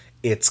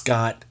 It's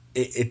got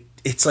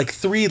it's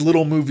three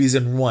little movies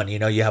in one.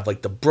 You have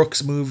the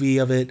Brooks movie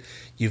of it.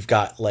 You've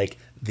got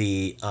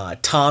the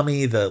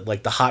Tommy, the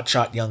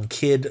hotshot young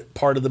kid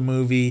part of the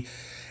movie,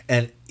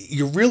 and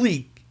you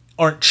really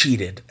aren't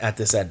cheated at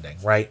this ending,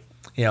 right?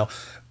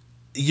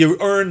 You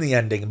earn the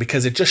ending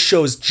because it just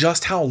shows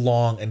just how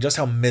long and just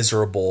how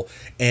miserable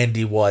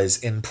Andy was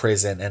in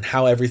prison and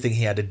how everything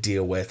he had to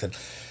deal with. And,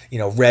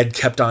 Red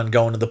kept on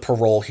going to the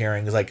parole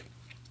hearings.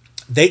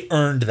 They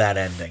earned that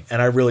ending,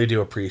 and I really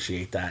do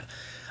appreciate that.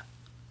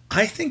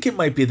 I think it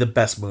might be the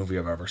best movie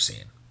I've ever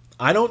seen.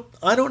 I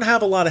don't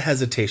have a lot of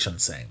hesitation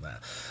saying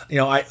that.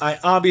 I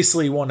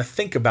obviously want to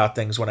think about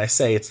things when I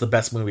say it's the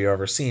best movie I've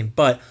ever seen,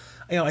 but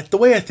the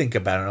way I think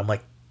about it, I'm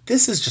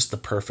this is just the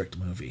perfect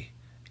movie.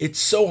 It's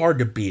so hard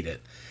to beat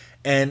it.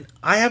 And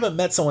I haven't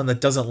met someone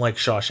that doesn't like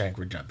Shawshank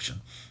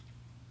Redemption.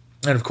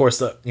 And of course,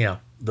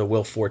 the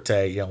Will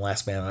Forte,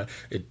 Last Man on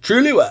Earth, it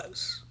truly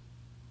was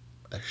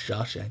a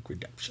Shawshank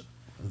Redemption.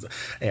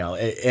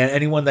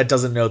 Anyone that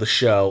doesn't know the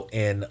show,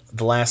 in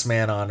The Last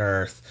Man on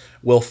Earth,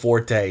 Will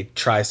Forte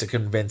tries to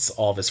convince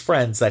all of his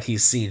friends that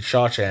he's seen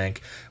Shawshank,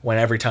 when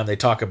every time they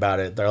talk about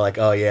it, they're like,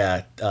 oh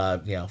yeah,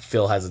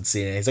 Phil hasn't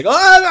seen it. He's like,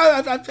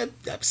 oh,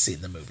 I've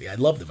seen the movie. I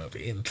love the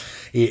movie.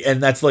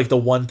 And that's like the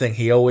one thing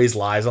he always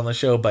lies on the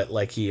show, but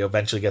like he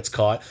eventually gets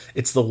caught.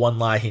 It's the one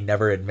lie he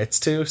never admits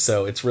to.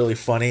 So it's really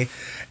funny.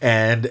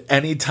 And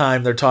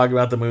anytime they're talking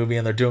about the movie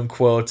and they're doing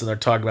quotes and they're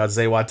talking about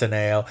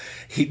Zihuatanejo,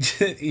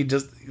 he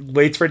just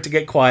waits for it to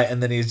get quiet,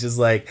 and then he's just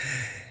like,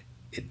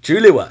 it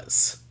truly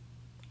was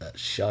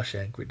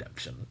Shawshank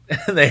Redemption.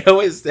 And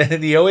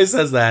he always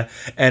says that,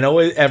 and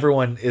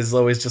everyone is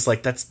always just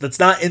like, that's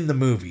not in the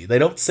movie. They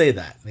don't say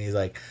that. And he's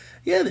like,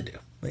 yeah, they do.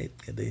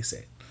 They say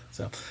it.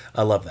 So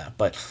I love that.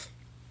 But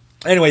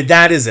anyway,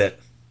 that is it.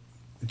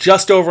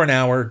 Just over an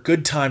hour.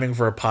 Good timing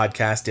for a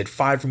podcast. Did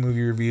 5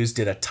 movie reviews.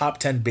 Did a top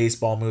 10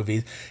 baseball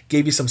movies.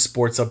 Gave you some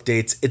sports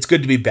updates. It's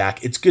good to be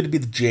back. It's good to be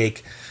the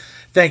Jake.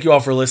 Thank you all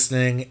for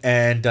listening,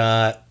 and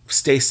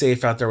stay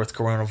safe out there with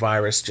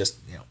coronavirus. Just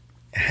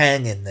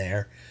hang in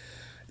there.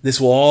 This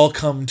will all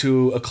come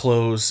to a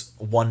close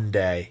one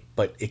day,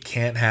 but it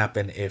can't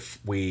happen if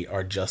we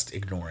are just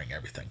ignoring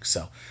everything.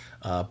 So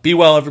be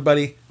well,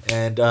 everybody,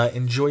 and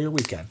enjoy your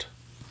weekend.